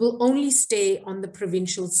 but will only stay on the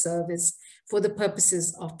provincial service for the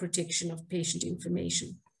purposes of protection of patient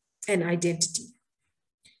information and identity.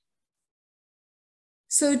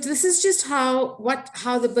 So this is just how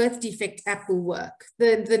the birth defect app will work.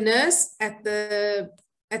 The nurse at the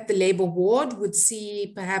labor ward would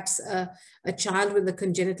see perhaps a child with a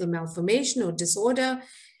congenital malformation or disorder.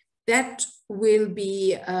 That will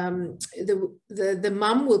be, the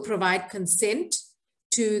mum will provide consent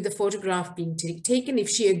to the photograph being taken. If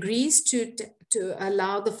she agrees to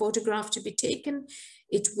allow the photograph to be taken,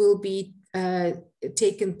 it will be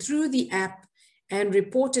taken through the app and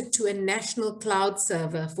reported to a national cloud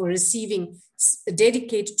server for receiving,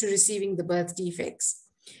 dedicated to receiving the birth defects.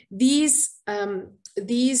 These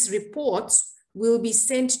reports will be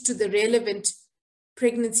sent to the relevant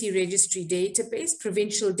pregnancy registry database,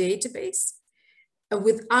 provincial database,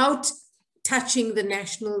 without touching the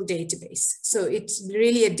national database. So it's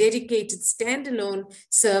really a dedicated standalone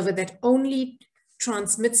server that only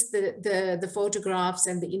transmits the photographs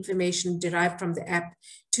and the information derived from the app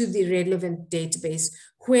to the relevant database,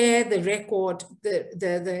 where the record,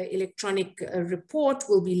 the electronic report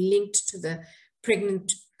will be linked to the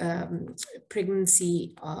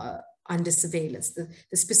pregnancy under surveillance,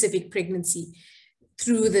 the specific pregnancy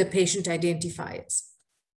through the patient identifiers.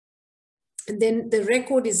 And then the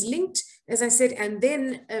record is linked, as I said, and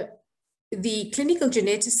then the clinical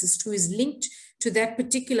geneticist who is linked to that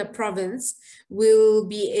particular province will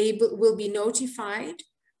be notified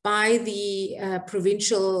by the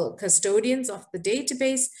provincial custodians of the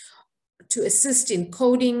database to assist in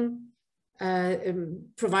coding,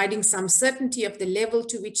 providing some certainty of the level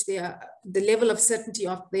to which they are, the level of certainty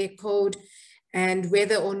of their code, and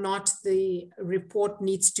whether or not the report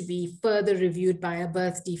needs to be further reviewed by a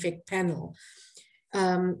birth defect panel.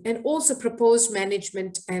 And also proposed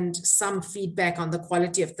management and some feedback on the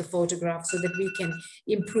quality of the photograph so that we can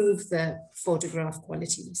improve the photograph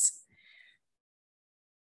qualities.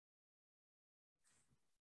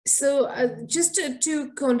 So just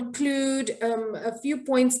to conclude, a few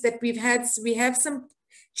points that we have some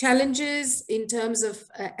challenges in terms of,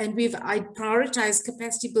 and I prioritized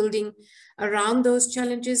capacity building around those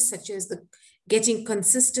challenges, such as getting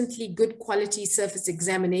consistently good quality surface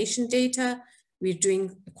examination data. We're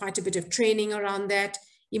doing quite a bit of training around that,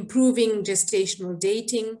 improving gestational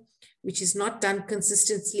dating, which is not done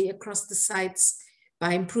consistently across the sites,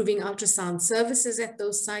 by improving ultrasound services at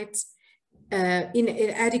those sites,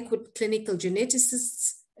 inadequate clinical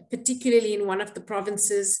geneticists, particularly in one of the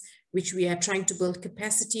provinces, which we are trying to build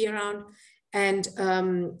capacity around, and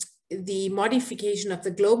the modification of the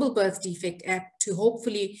Global Birth Defect Act to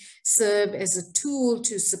hopefully serve as a tool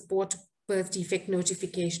to support birth defect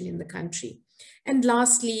notification in the country. And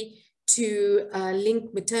lastly, to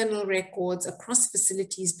link maternal records across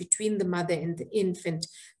facilities between the mother and the infant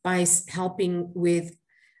by helping with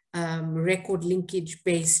record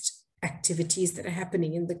linkage-based activities that are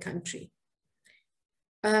happening in the country.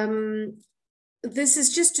 This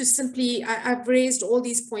is just to simply, I've raised all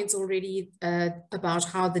these points already about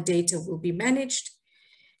how the data will be managed,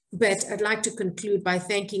 but I'd like to conclude by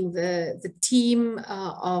thanking the team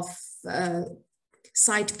of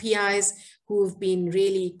site PIs who have been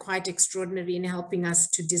really quite extraordinary in helping us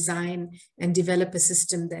to design and develop a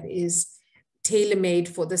system that is tailor-made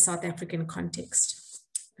for the South African context.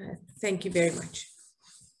 Thank you very much.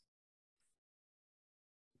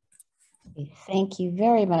 Thank you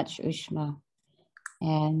very much, Ushma.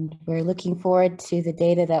 And we're looking forward to the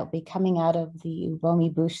data that will be coming out of the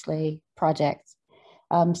Ubomi-Bushle project.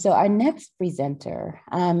 So our next presenter,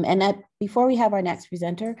 before we have our next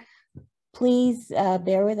presenter, please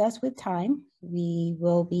bear with us with time. We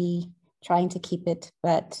will be trying to keep it,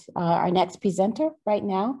 but our next presenter right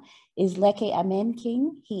now is Leke Amen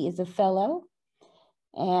King. He is a fellow,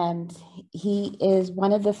 and he is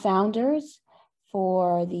one of the founders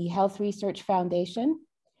for the Health Research Foundation.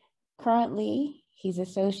 Currently, he's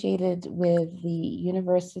associated with the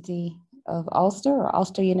University of Ulster, or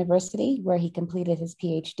Ulster University, where he completed his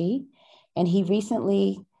PhD. And he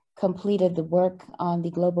recently completed the work on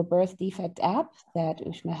the Global Birth Defect app that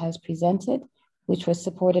Ushma has presented, which was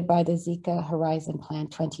supported by the Zika Horizon Plan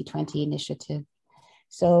 2020 initiative.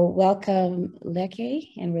 So welcome, Leke,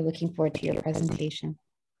 and we're looking forward to your presentation.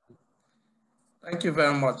 Thank you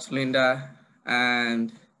very much, Linda.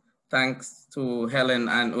 And thanks to Helen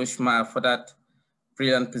and Ushma for that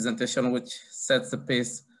brilliant presentation, which sets the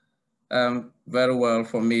pace very well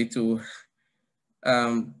for me to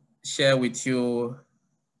share with you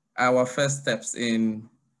our first steps in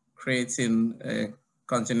creating a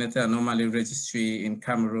congenital anomaly registry in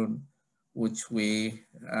Cameroon, which we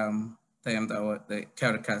termed the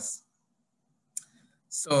CARICAS.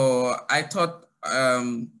 So I thought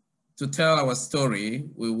to tell our story,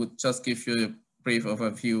 we would just give you a brief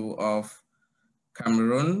overview of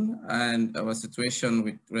Cameroon and our situation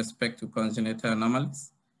with respect to congenital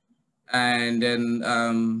anomalies, and then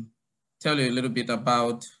tell you a little bit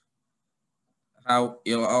about how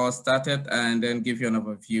it all started, and then give you an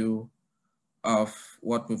overview of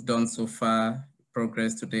what we've done so far,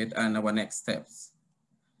 progress to date, and our next steps.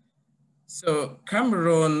 So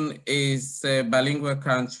Cameroon is a bilingual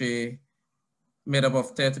country made up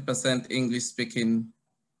of 30% English speaking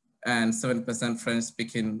and 7% French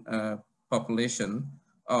speaking population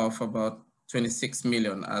of about 26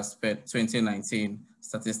 million as per 2019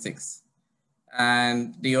 statistics.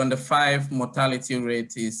 And the under 5 mortality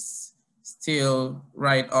rate is still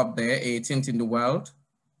right up there, 18th in the world.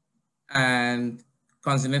 And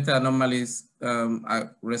congenital anomalies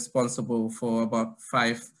are responsible for about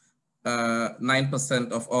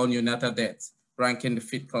 9% of all neonatal deaths, ranking the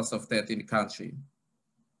fifth cause of death in the country.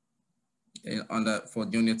 for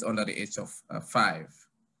units under the age of 5.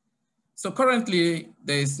 So currently,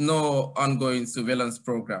 there is no ongoing surveillance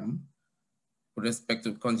program with respect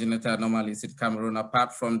to congenital anomalies in Cameroon,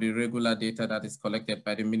 apart from the regular data that is collected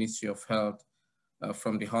by the Ministry of Health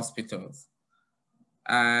from the hospitals.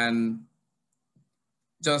 And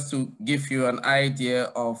just to give you an idea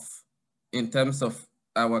of, in terms of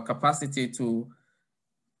our capacity to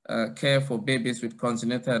care for babies with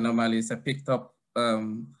congenital anomalies, I picked up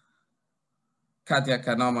cardiac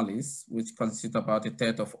anomalies, which constitute about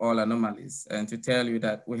 1/3 of all anomalies. And to tell you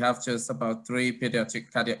that we have just about 3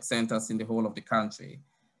 pediatric cardiac centers in the whole of the country.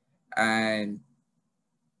 And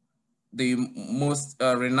the most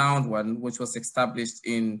renowned one, which was established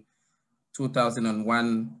in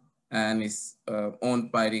 2001 and is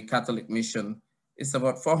owned by the Catholic Mission, is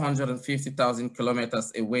about 450,000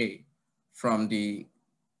 kilometers away from the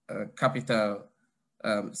capital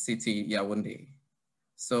city, Yaoundé.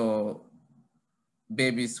 So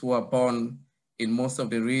babies who are born in most of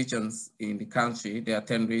the regions in the country, there are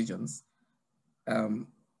 10 regions,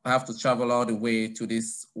 have to travel all the way to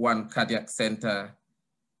this one cardiac center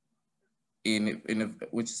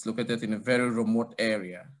which is located in a very remote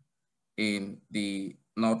area in the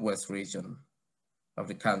northwest region of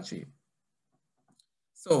the country.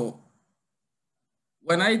 So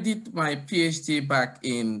when I did my PhD back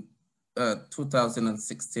in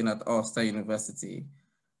 2016 at Ulster University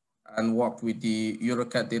and worked with the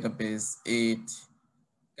EuroCat database, it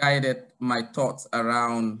guided my thoughts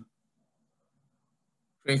around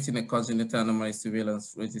creating a congenital anomaly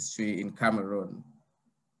surveillance registry in Cameroon.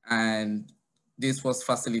 And this was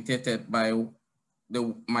facilitated by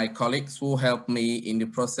my colleagues who helped me in the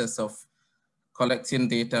process of collecting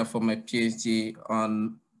data for my PhD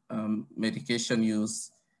on medication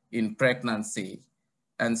use in pregnancy.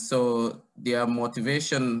 And so their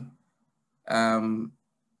motivation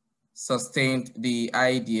sustained the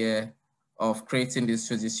idea of creating this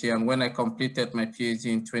registry. And when I completed my PhD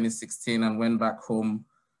in 2016 and went back home,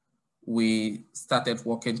 we started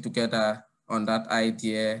working together on that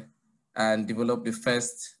idea and developed the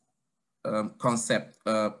first concept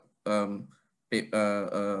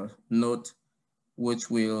note, which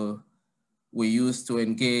we use to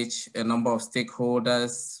engage a number of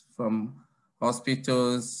stakeholders from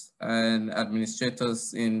hospitals and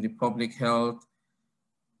administrators in the public health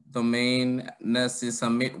domain, nurses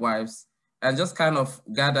and midwives, and just kind of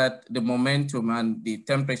gathered the momentum and the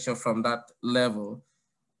temperature from that level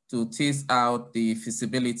to tease out the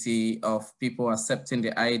feasibility of people accepting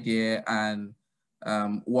the idea and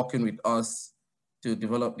working with us to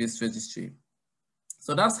develop this registry.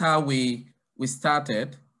 So that's how we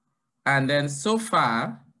started. And then so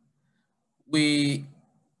far, the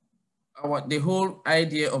whole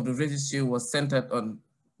idea of the registry was centered on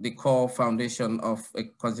the core foundation of a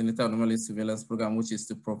congenital anomaly surveillance program, which is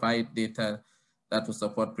to provide data that will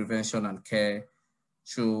support prevention and care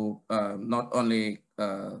through not only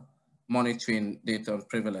monitoring data on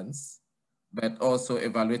prevalence, but also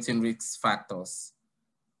evaluating risk factors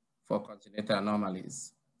for congenital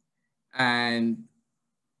anomalies. And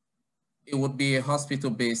it would be a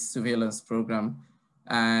hospital-based surveillance program,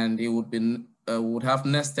 and it would have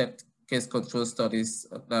nested case control studies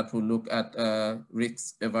that will look at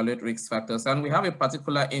evaluate risk factors. And we have a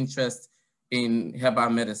particular interest in herbal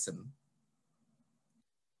medicine.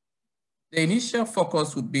 The initial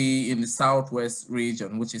focus would be in the Southwest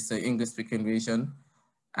region, which is the English-speaking region,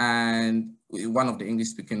 and one of the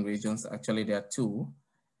English-speaking regions, actually there are 2.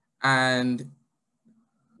 And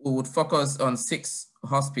we would focus on 6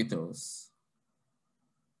 hospitals.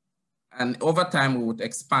 And over time, we would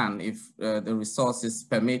expand if the resources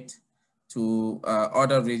permit to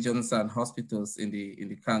other regions and hospitals in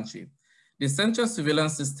the country. The central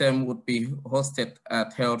surveillance system would be hosted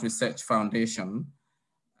at Health Research Foundation,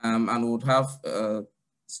 and would have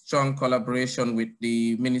strong collaboration with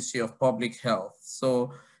the Ministry of Public Health.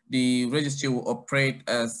 So the registry will operate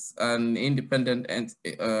as an independent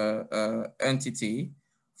entity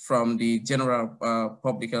from the general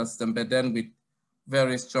public health system, but then with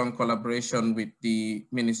very strong collaboration with the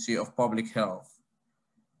Ministry of Public Health.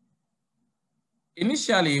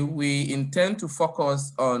 Initially, we intend to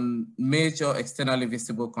focus on major externally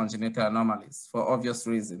visible congenital anomalies for obvious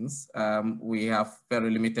reasons. We have very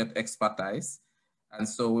limited expertise, and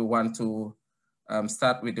so we want to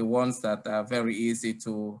start with the ones that are very easy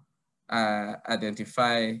to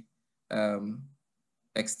identify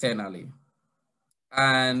externally.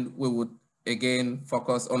 And we would, again,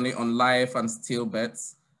 focus only on live and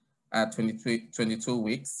stillbirths at 22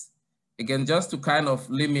 weeks. Again, just to kind of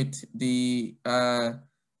limit the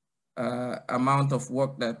amount of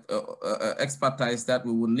work that expertise that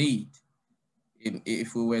we will need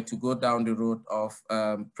if we were to go down the road of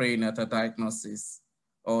prenatal diagnosis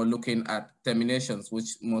or looking at terminations,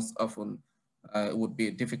 which most often would be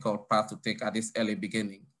a difficult path to take at this early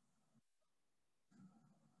beginning.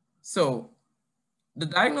 So the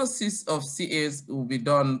diagnosis of CAs will be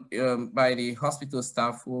done by the hospital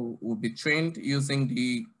staff who will be trained using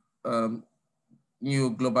the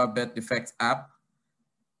new Global Birth Defect app.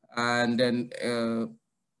 And then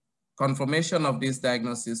confirmation of this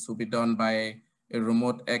diagnosis will be done by a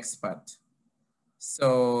remote expert.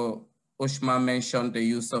 So Ushma mentioned the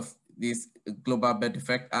use of this Global Birth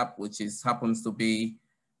Defect app, which happens to be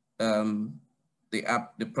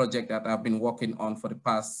the project that I've been working on for the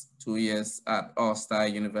past 2 years at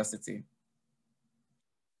University.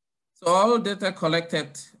 So all data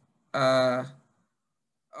collected,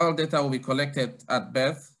 all data will be collected at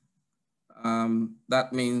birth.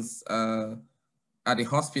 That means at the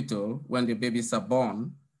hospital when the babies are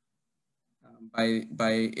born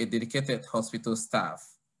by a dedicated hospital staff.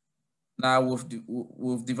 Now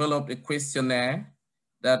we've developed a questionnaire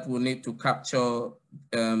that will need to capture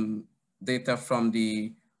data from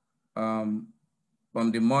the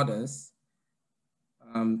mothers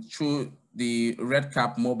through the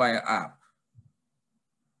RedCap mobile app.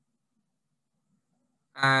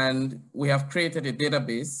 And we have created a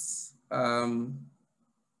database,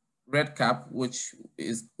 RedCap, which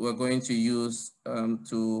we're going to use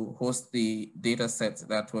to host the data set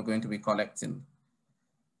that we're going to be collecting.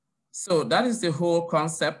 So that is the whole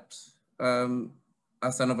concept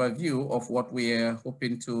as an overview of what we are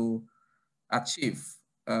hoping to achieve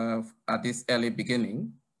at this early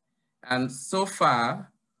beginning. And so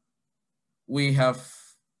far, we have,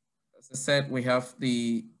 as I said, we have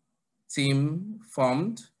the team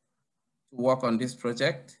formed to work on this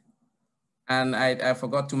project. And I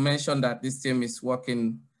forgot to mention that this team is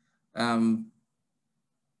working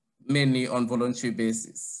mainly on voluntary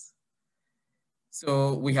basis.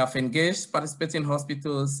 So we have engaged participating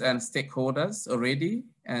hospitals and stakeholders already,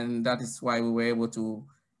 and that is why we were able to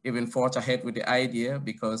even forge ahead with the idea,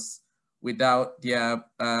 because without their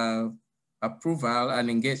approval and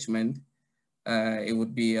engagement, it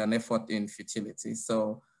would be an effort in futility.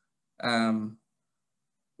 So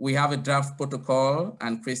we have a draft protocol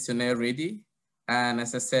and questionnaire ready. And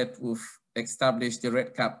as I said, we've established the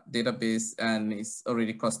RedCap database and it's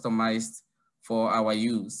already customized for our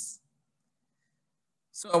use.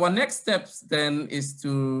 So our next steps then is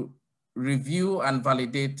to review and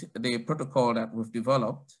validate the protocol that we've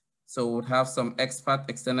developed. So we'll have some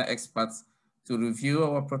external experts to review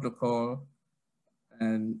our protocol,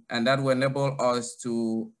 and that will enable us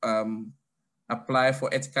to apply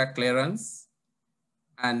for ethical clearance.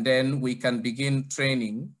 And then we can begin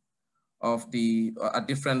training of at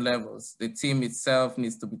different levels. The team itself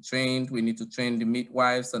needs to be trained. We need to train the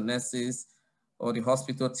midwives and nurses or the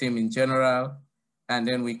hospital team in general. And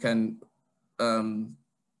then we can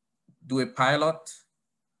do a pilot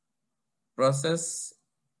process.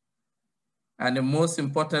 And the most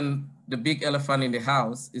important, the big elephant in the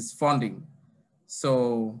house is funding.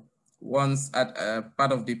 So once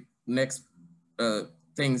part of the next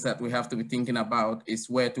things that we have to be thinking about is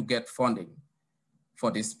where to get funding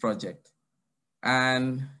for this project.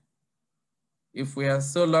 And if we are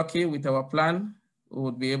so lucky with our plan, we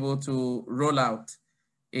would be able to roll out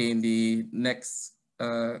in the next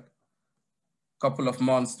couple of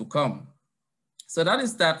months to come. So that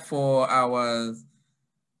is that for our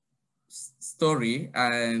story,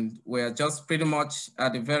 and we're just pretty much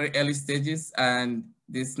at the very early stages, and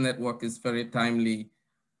this network is very timely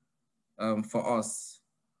for us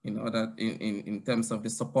in terms of the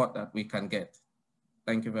support that we can get.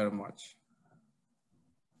 Thank you very much.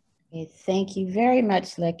 Okay, thank you very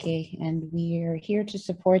much, Leke, and we are here to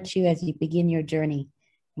support you as you begin your journey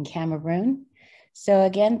in Cameroon. So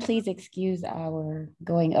again, please excuse our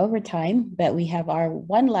going over time, but we have our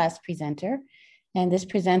one last presenter, and this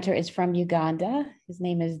presenter is from Uganda. His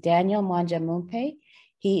name is Daniel Mwanja-Mumpe.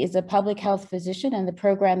 He is a public health physician and the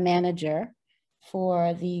program manager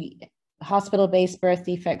for the hospital-based birth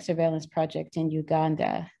defect surveillance project in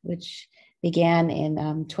Uganda, which began in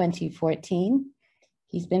 2014.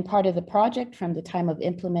 He's been part of the project from the time of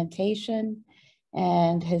implementation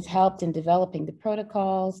and has helped in developing the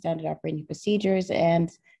protocols, standard operating procedures,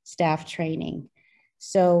 and staff training.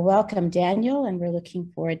 So welcome, Daniel, and we're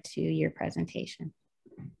looking forward to your presentation.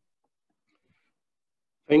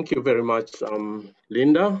 Thank you very much,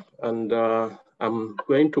 Linda. And I'm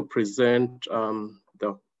going to present an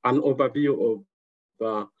overview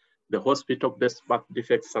of the hospital-based birth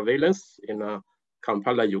defect surveillance in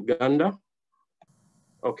Kampala, Uganda.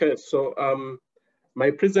 Okay, so My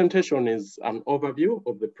presentation is an overview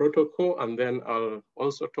of the protocol, and then I'll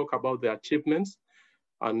also talk about the achievements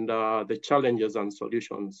and the challenges and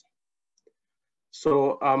solutions.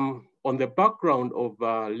 So on the background of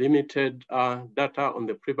limited data on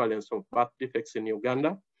the prevalence of birth defects in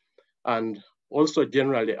Uganda, and also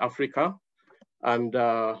generally Africa, and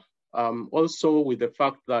also with the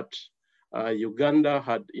fact that Uganda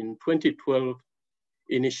had in 2012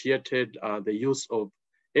 initiated the use of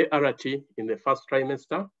ART in the first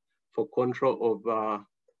trimester for control of,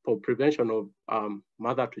 for prevention of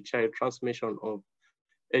mother-to-child transmission of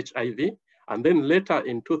HIV. And then later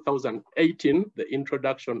in 2018, the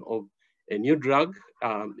introduction of a new drug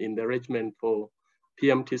in the regimen for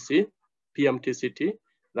PMTCT,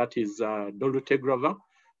 that is dolutegravir,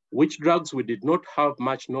 which drugs we did not have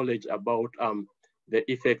much knowledge about the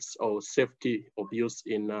effects or safety of use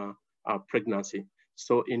in pregnancy.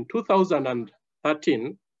 So in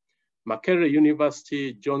 2013,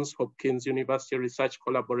 Makerere-University, Johns Hopkins University research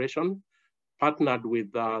collaboration partnered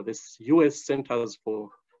with the US Centers for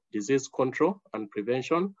Disease Control and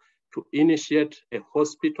Prevention to initiate a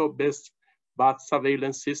hospital-based birth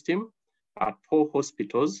surveillance system at 4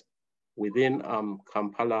 hospitals within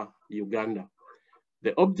Kampala, Uganda.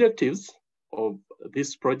 The objectives of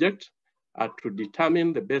this project are to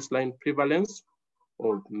determine the baseline prevalence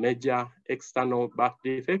of major external birth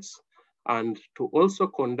defects, and to also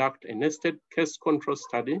conduct a nested case control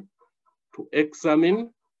study to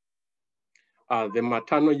examine the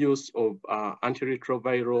maternal use of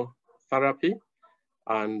antiretroviral therapy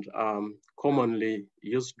and commonly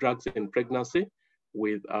used drugs in pregnancy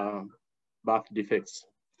with birth defects.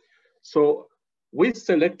 So we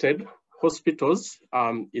selected hospitals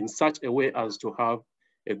in such a way as to have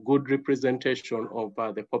a good representation of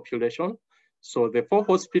the population. So the 4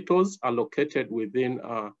 hospitals are located within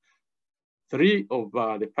 3 of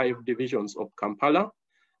the 5 divisions of Kampala.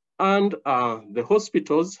 And the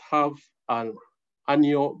hospitals have an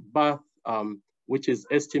annual birth, which is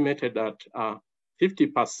estimated at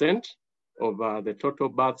 50% of the total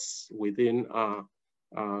births within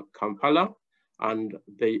Kampala. And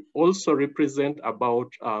they also represent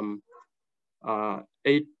about 80%,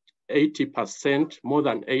 more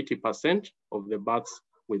than 80% of the births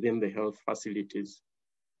within the health facilities.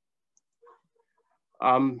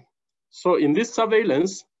 So in this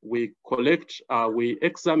surveillance, we collect, we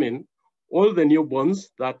examine all the newborns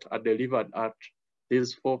that are delivered at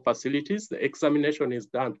these 4 facilities. The examination is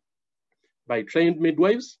done by trained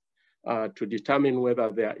midwives to determine whether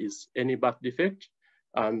there is any birth defect.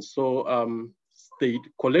 And so they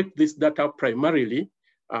collect this data primarily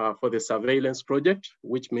for the surveillance project,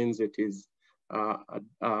 which means it is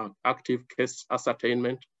active case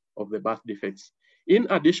ascertainment of the birth defects. In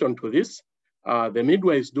addition to this, the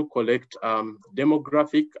midwives do collect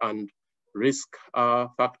demographic and risk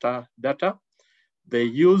factor data. They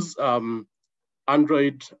use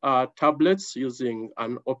Android tablets using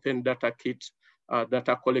an open data kit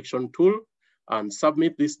data collection tool and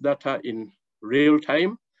submit this data in real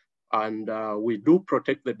time. And we do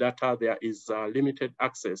protect the data. There is limited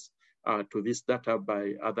access to this data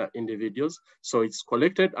by other individuals. So it's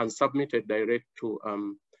collected and submitted direct to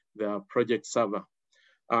the project server.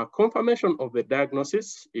 Confirmation of the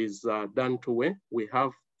diagnosis is done two ways. We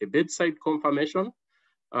have a bedside confirmation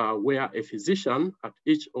where a physician at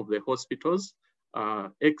each of the hospitals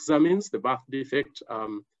examines the birth defect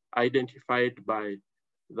identified by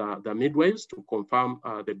the midwives to confirm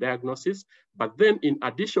the diagnosis. But then in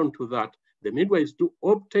addition to that, the midwives do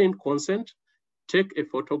obtain consent, take a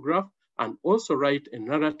photograph, and also write a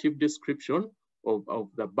narrative description of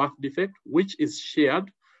the birth defect, which is shared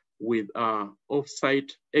with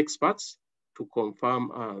off-site experts to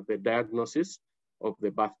confirm the diagnosis of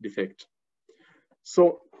the birth defect.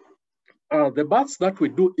 So the births that we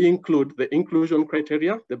do include, the inclusion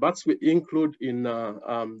criteria, the births we include in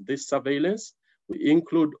this surveillance, we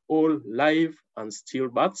include all live and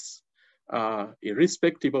stillbirths,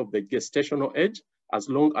 irrespective of the gestational age, as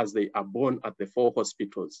long as they are born at the 4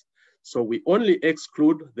 hospitals. So we only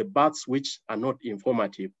exclude the births which are not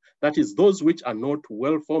informative. That is, those which are not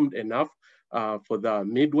well-formed enough for the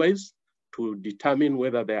midwives to determine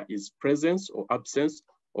whether there is presence or absence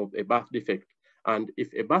of a birth defect. And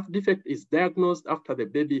if a birth defect is diagnosed after the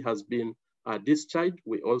baby has been discharged,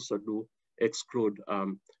 we also do exclude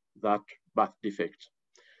that birth defect.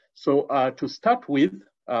 So to start with,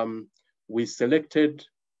 we selected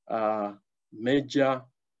major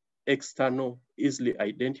external, easily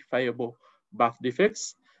identifiable birth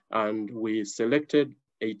defects, and we selected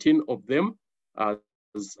 18 of them as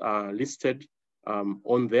listed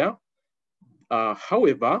on there.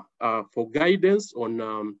 However, for guidance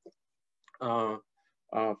on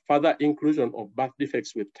further inclusion of birth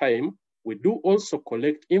defects with time, we do also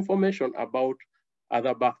collect information about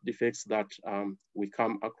other birth defects that we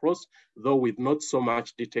come across, though with not so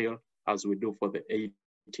much detail as we do for the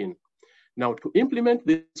 18. Now, to implement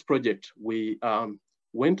this project, we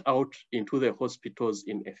went out into the hospitals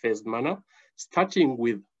in a phased manner, starting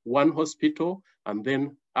with one hospital and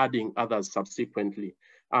then adding others subsequently.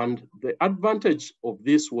 And the advantage of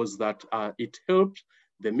this was that it helped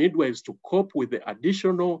the midwives to cope with the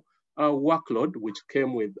additional workload which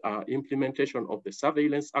came with implementation of the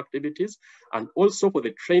surveillance activities, and also for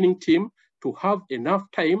the training team to have enough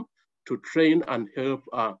time to train and help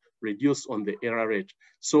reduce on the error rate.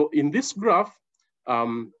 So in this graph,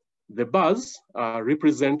 the bars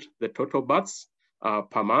represent the total births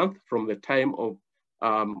per month from the time of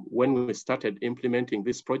when we started implementing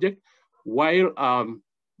this project, while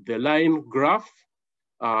the line graph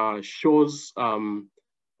shows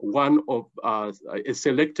one of a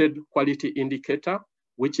selected quality indicator,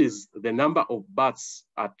 which is the number of births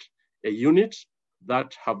at a unit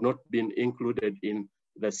that have not been included in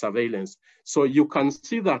the surveillance. So you can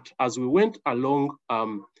see that as we went along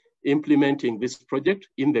implementing this project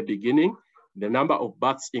in the beginning, the number of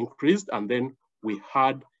births increased, and then we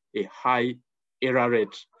had a high error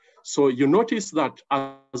rate. So you notice that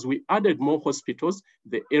as we added more hospitals,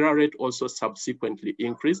 the error rate also subsequently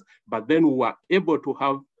increased, but then we were able to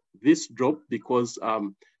have this drop because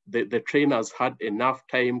the trainers had enough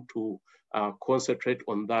time to concentrate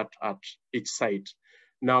on that at each site.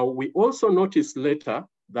 Now, we also noticed later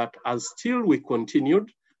that as still we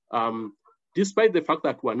continued, despite the fact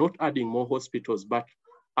that we're not adding more hospitals, but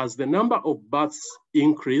as the number of births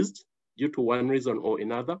increased due to one reason or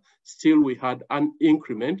another, still we had an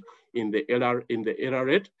increment in the error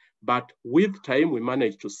rate. But with time, we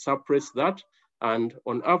managed to suppress that. And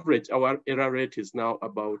on average, our error rate is now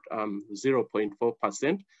about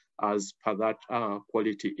 0.4% as per that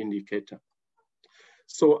quality indicator.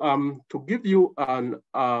 So to give you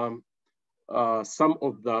some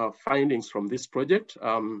of the findings from this project,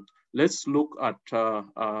 let's look at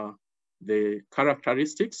the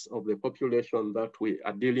characteristics of the population that we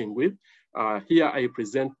are dealing with. Here I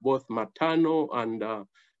present both maternal and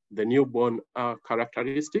the newborn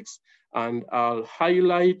characteristics, and I'll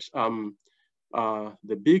highlight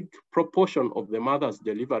the big proportion of the mothers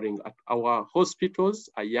delivering at our hospitals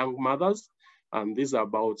are young mothers, and these are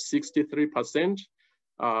about 63%.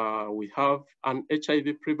 We have an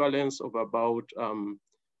HIV prevalence of about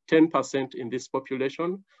 10% in this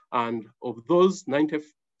population, and of those,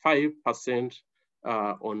 95%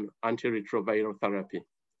 on antiretroviral therapy.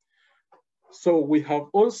 So we have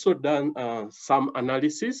also done some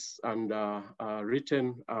analysis and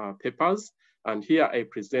written papers, and here I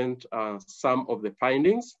present some of the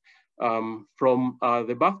findings from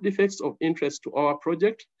the birth defects of interest to our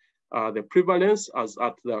project. The prevalence as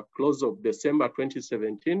at the close of December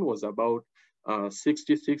 2017 was about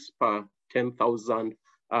 66 per 10,000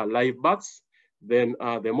 live births. Then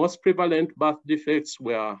the most prevalent birth defects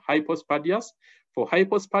were hypospadias. For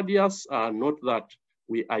hypospadias, note that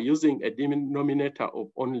we are using a denominator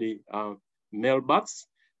of only male births.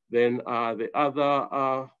 Then the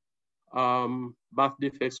other birth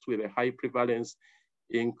defects with a high prevalence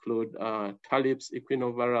include Talipes,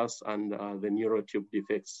 equinovarus, and the neurotube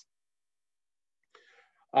defects.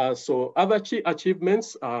 So other key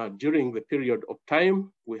achievements during the period of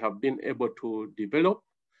time, we have been able to develop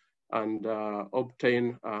and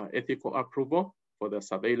obtain ethical approval for the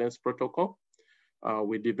surveillance protocol.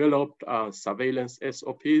 We developed surveillance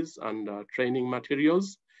SOPs and training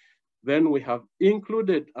materials. Then we have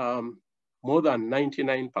included more than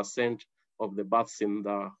 99% of the births in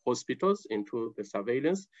the hospitals into the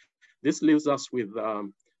surveillance. This leaves us with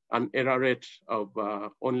an error rate of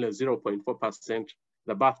only 0.4%,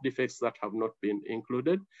 the birth defects that have not been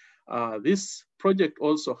included. This project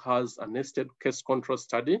also has a nested case control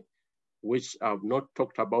study, which I've not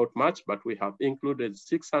talked about much, but we have included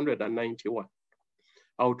 691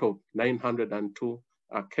 out of 902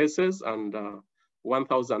 cases and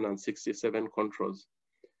 1,067 controls.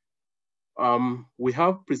 We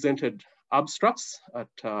have presented abstracts at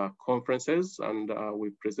conferences, and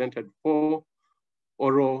we presented 4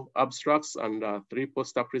 oral abstracts and 3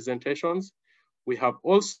 poster presentations. We have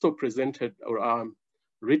also presented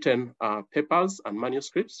written papers and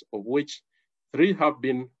manuscripts, of which 3 have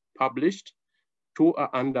been published, 2 are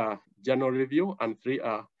under journal review, and 3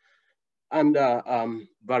 are under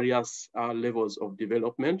various levels of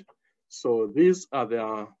development. So these are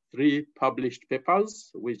the 3 published papers,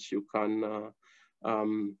 which you can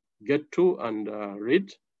get to and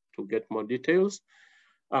read to get more details.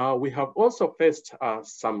 We have also faced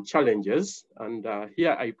some challenges, and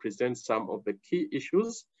here I present some of the key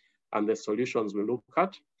issues and the solutions we look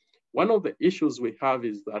at. One of the issues we have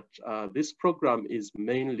is that this program is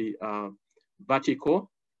mainly vertical.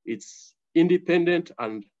 It's independent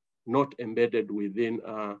and not embedded within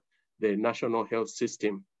the national health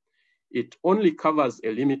system. It only covers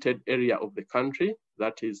a limited area of the country,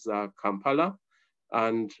 that is Kampala,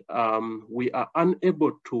 and we are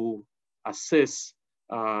unable to assess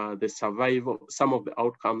the survival, some of the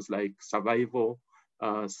outcomes like survival,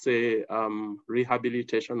 say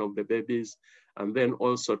rehabilitation of the babies, and then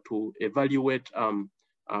also to evaluate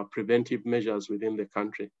preventive measures within the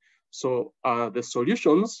country. So the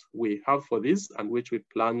solutions we have for this and which we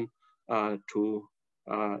plan to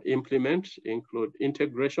implement include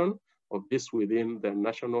integration of this within the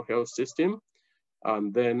national health system,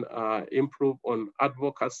 and then improve on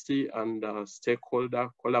advocacy and stakeholder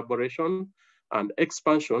collaboration, and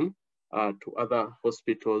expansion to other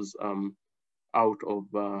hospitals out of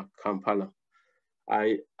Kampala.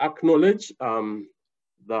 I acknowledge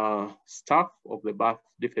the staff of the Birth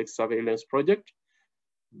Defect Surveillance Project,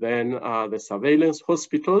 then the surveillance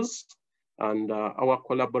hospitals, and our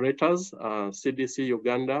collaborators, CDC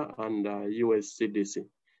Uganda and US CDC.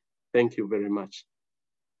 Thank you very much.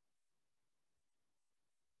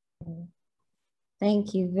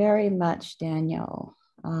 Thank you very much, Daniel.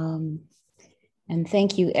 And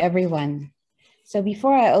thank you, everyone. So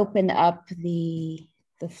before I open up the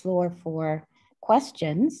floor for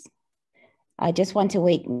questions, I just want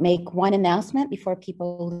to make one announcement before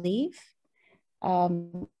people leave.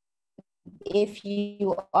 If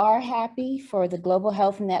you are happy for the Global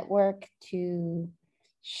Health Network to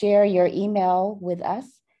share your email with us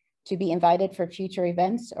to be invited for future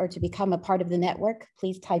events or to become a part of the network,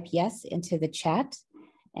 please type yes into the chat.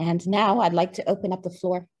 And now I'd like to open up the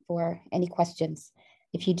floor for any questions.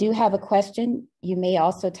 If you do have a question, you may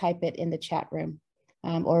also type it in the chat room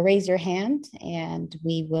or raise your hand and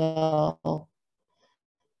we will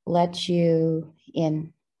let you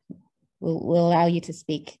in. We'll allow you to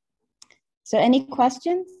speak. So any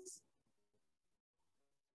questions?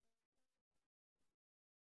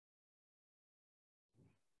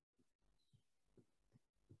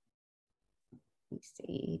 Let's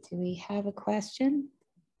see, do we have a question?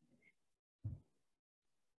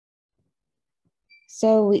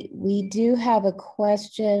 So we do have a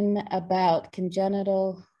question about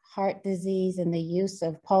congenital heart disease and the use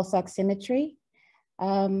of pulse oximetry.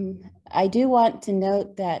 I do want to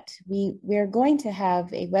note that we're going to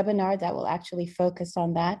have a webinar that will actually focus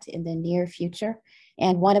on that in the near future.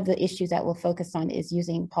 And one of the issues that we'll focus on is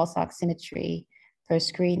using pulse oximetry for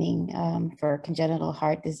screening for congenital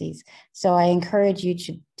heart disease. So I encourage you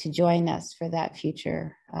to join us for that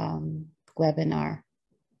future webinar.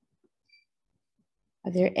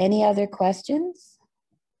 Are there any other questions?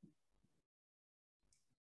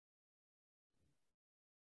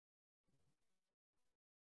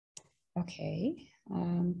 Okay.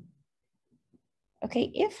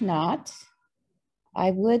 Okay, if not, I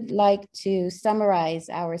would like to summarize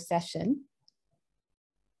our session.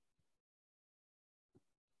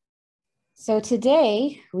 So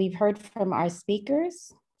today we've heard from our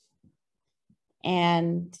speakers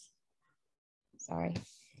and,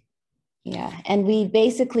 and we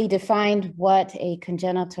basically defined what a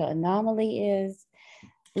congenital anomaly is.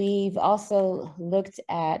 We've also looked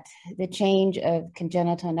at the change of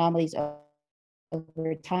congenital anomalies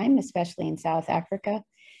over time, especially in South Africa,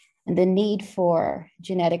 and the need for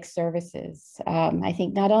genetic services, I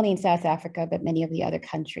think not only in South Africa, but many of the other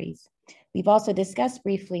countries. We've also discussed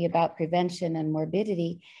briefly about prevention and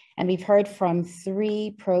morbidity, and we've heard from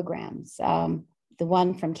 3 programs. The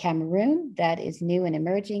one from Cameroon that is new and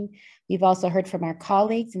emerging. We've also heard from our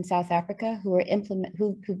colleagues in South Africa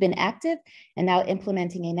who've been active and now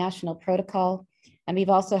implementing a national protocol. And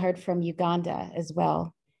we've also heard from Uganda as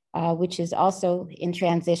well, which is also in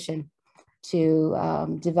transition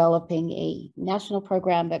to developing a national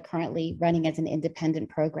program, but currently running as an independent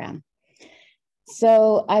program.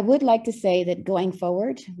 So I would like to say that going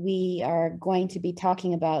forward, we are going to be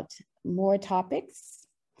talking about more topics,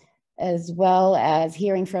 as well as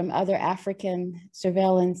hearing from other African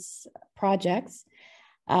surveillance projects.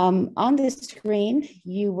 On this screen,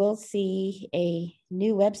 you will see a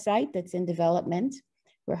new website that's in development.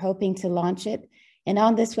 We're hoping to launch it. And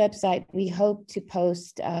on this website, we hope to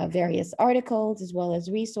post various articles as well as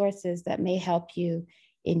resources that may help you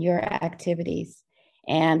in your activities.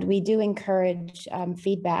 And we do encourage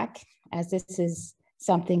feedback, as this is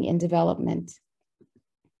something in development.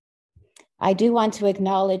 I do want to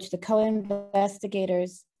acknowledge the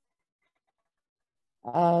co-investigators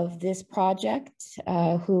of this project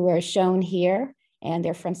who are shown here, and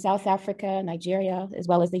they're from South Africa, Nigeria, as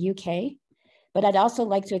well as the UK. But I'd also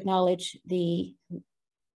like to acknowledge the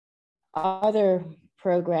other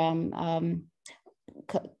program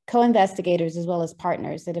co-investigators as well as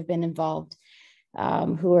partners that have been involved,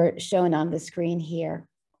 who are shown on the screen here.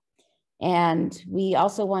 And we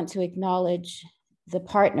also want to acknowledge the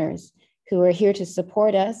partners who are here to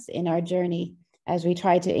support us in our journey as we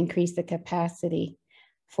try to increase the capacity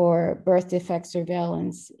for birth defect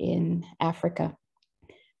surveillance in Africa.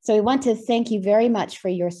 So we want to thank you very much for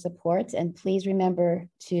your support, and please remember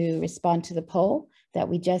to respond to the poll that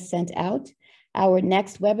we just sent out. Our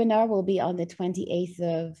next webinar will be on the 28th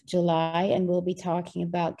of July, and we'll be talking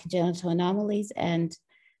about congenital anomalies and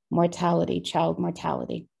mortality, child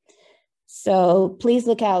mortality. So please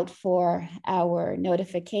look out for our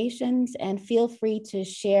notifications and feel free to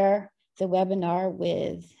share the webinar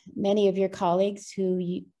with many of your colleagues who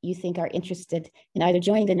you think are interested in either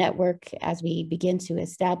joining the network as we begin to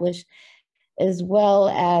establish, as well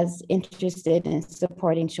as interested in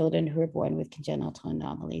supporting children who are born with congenital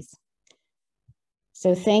anomalies.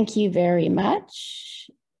 So thank you very much.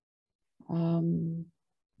 And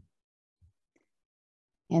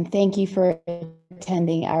thank you for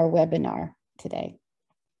attending our webinar today.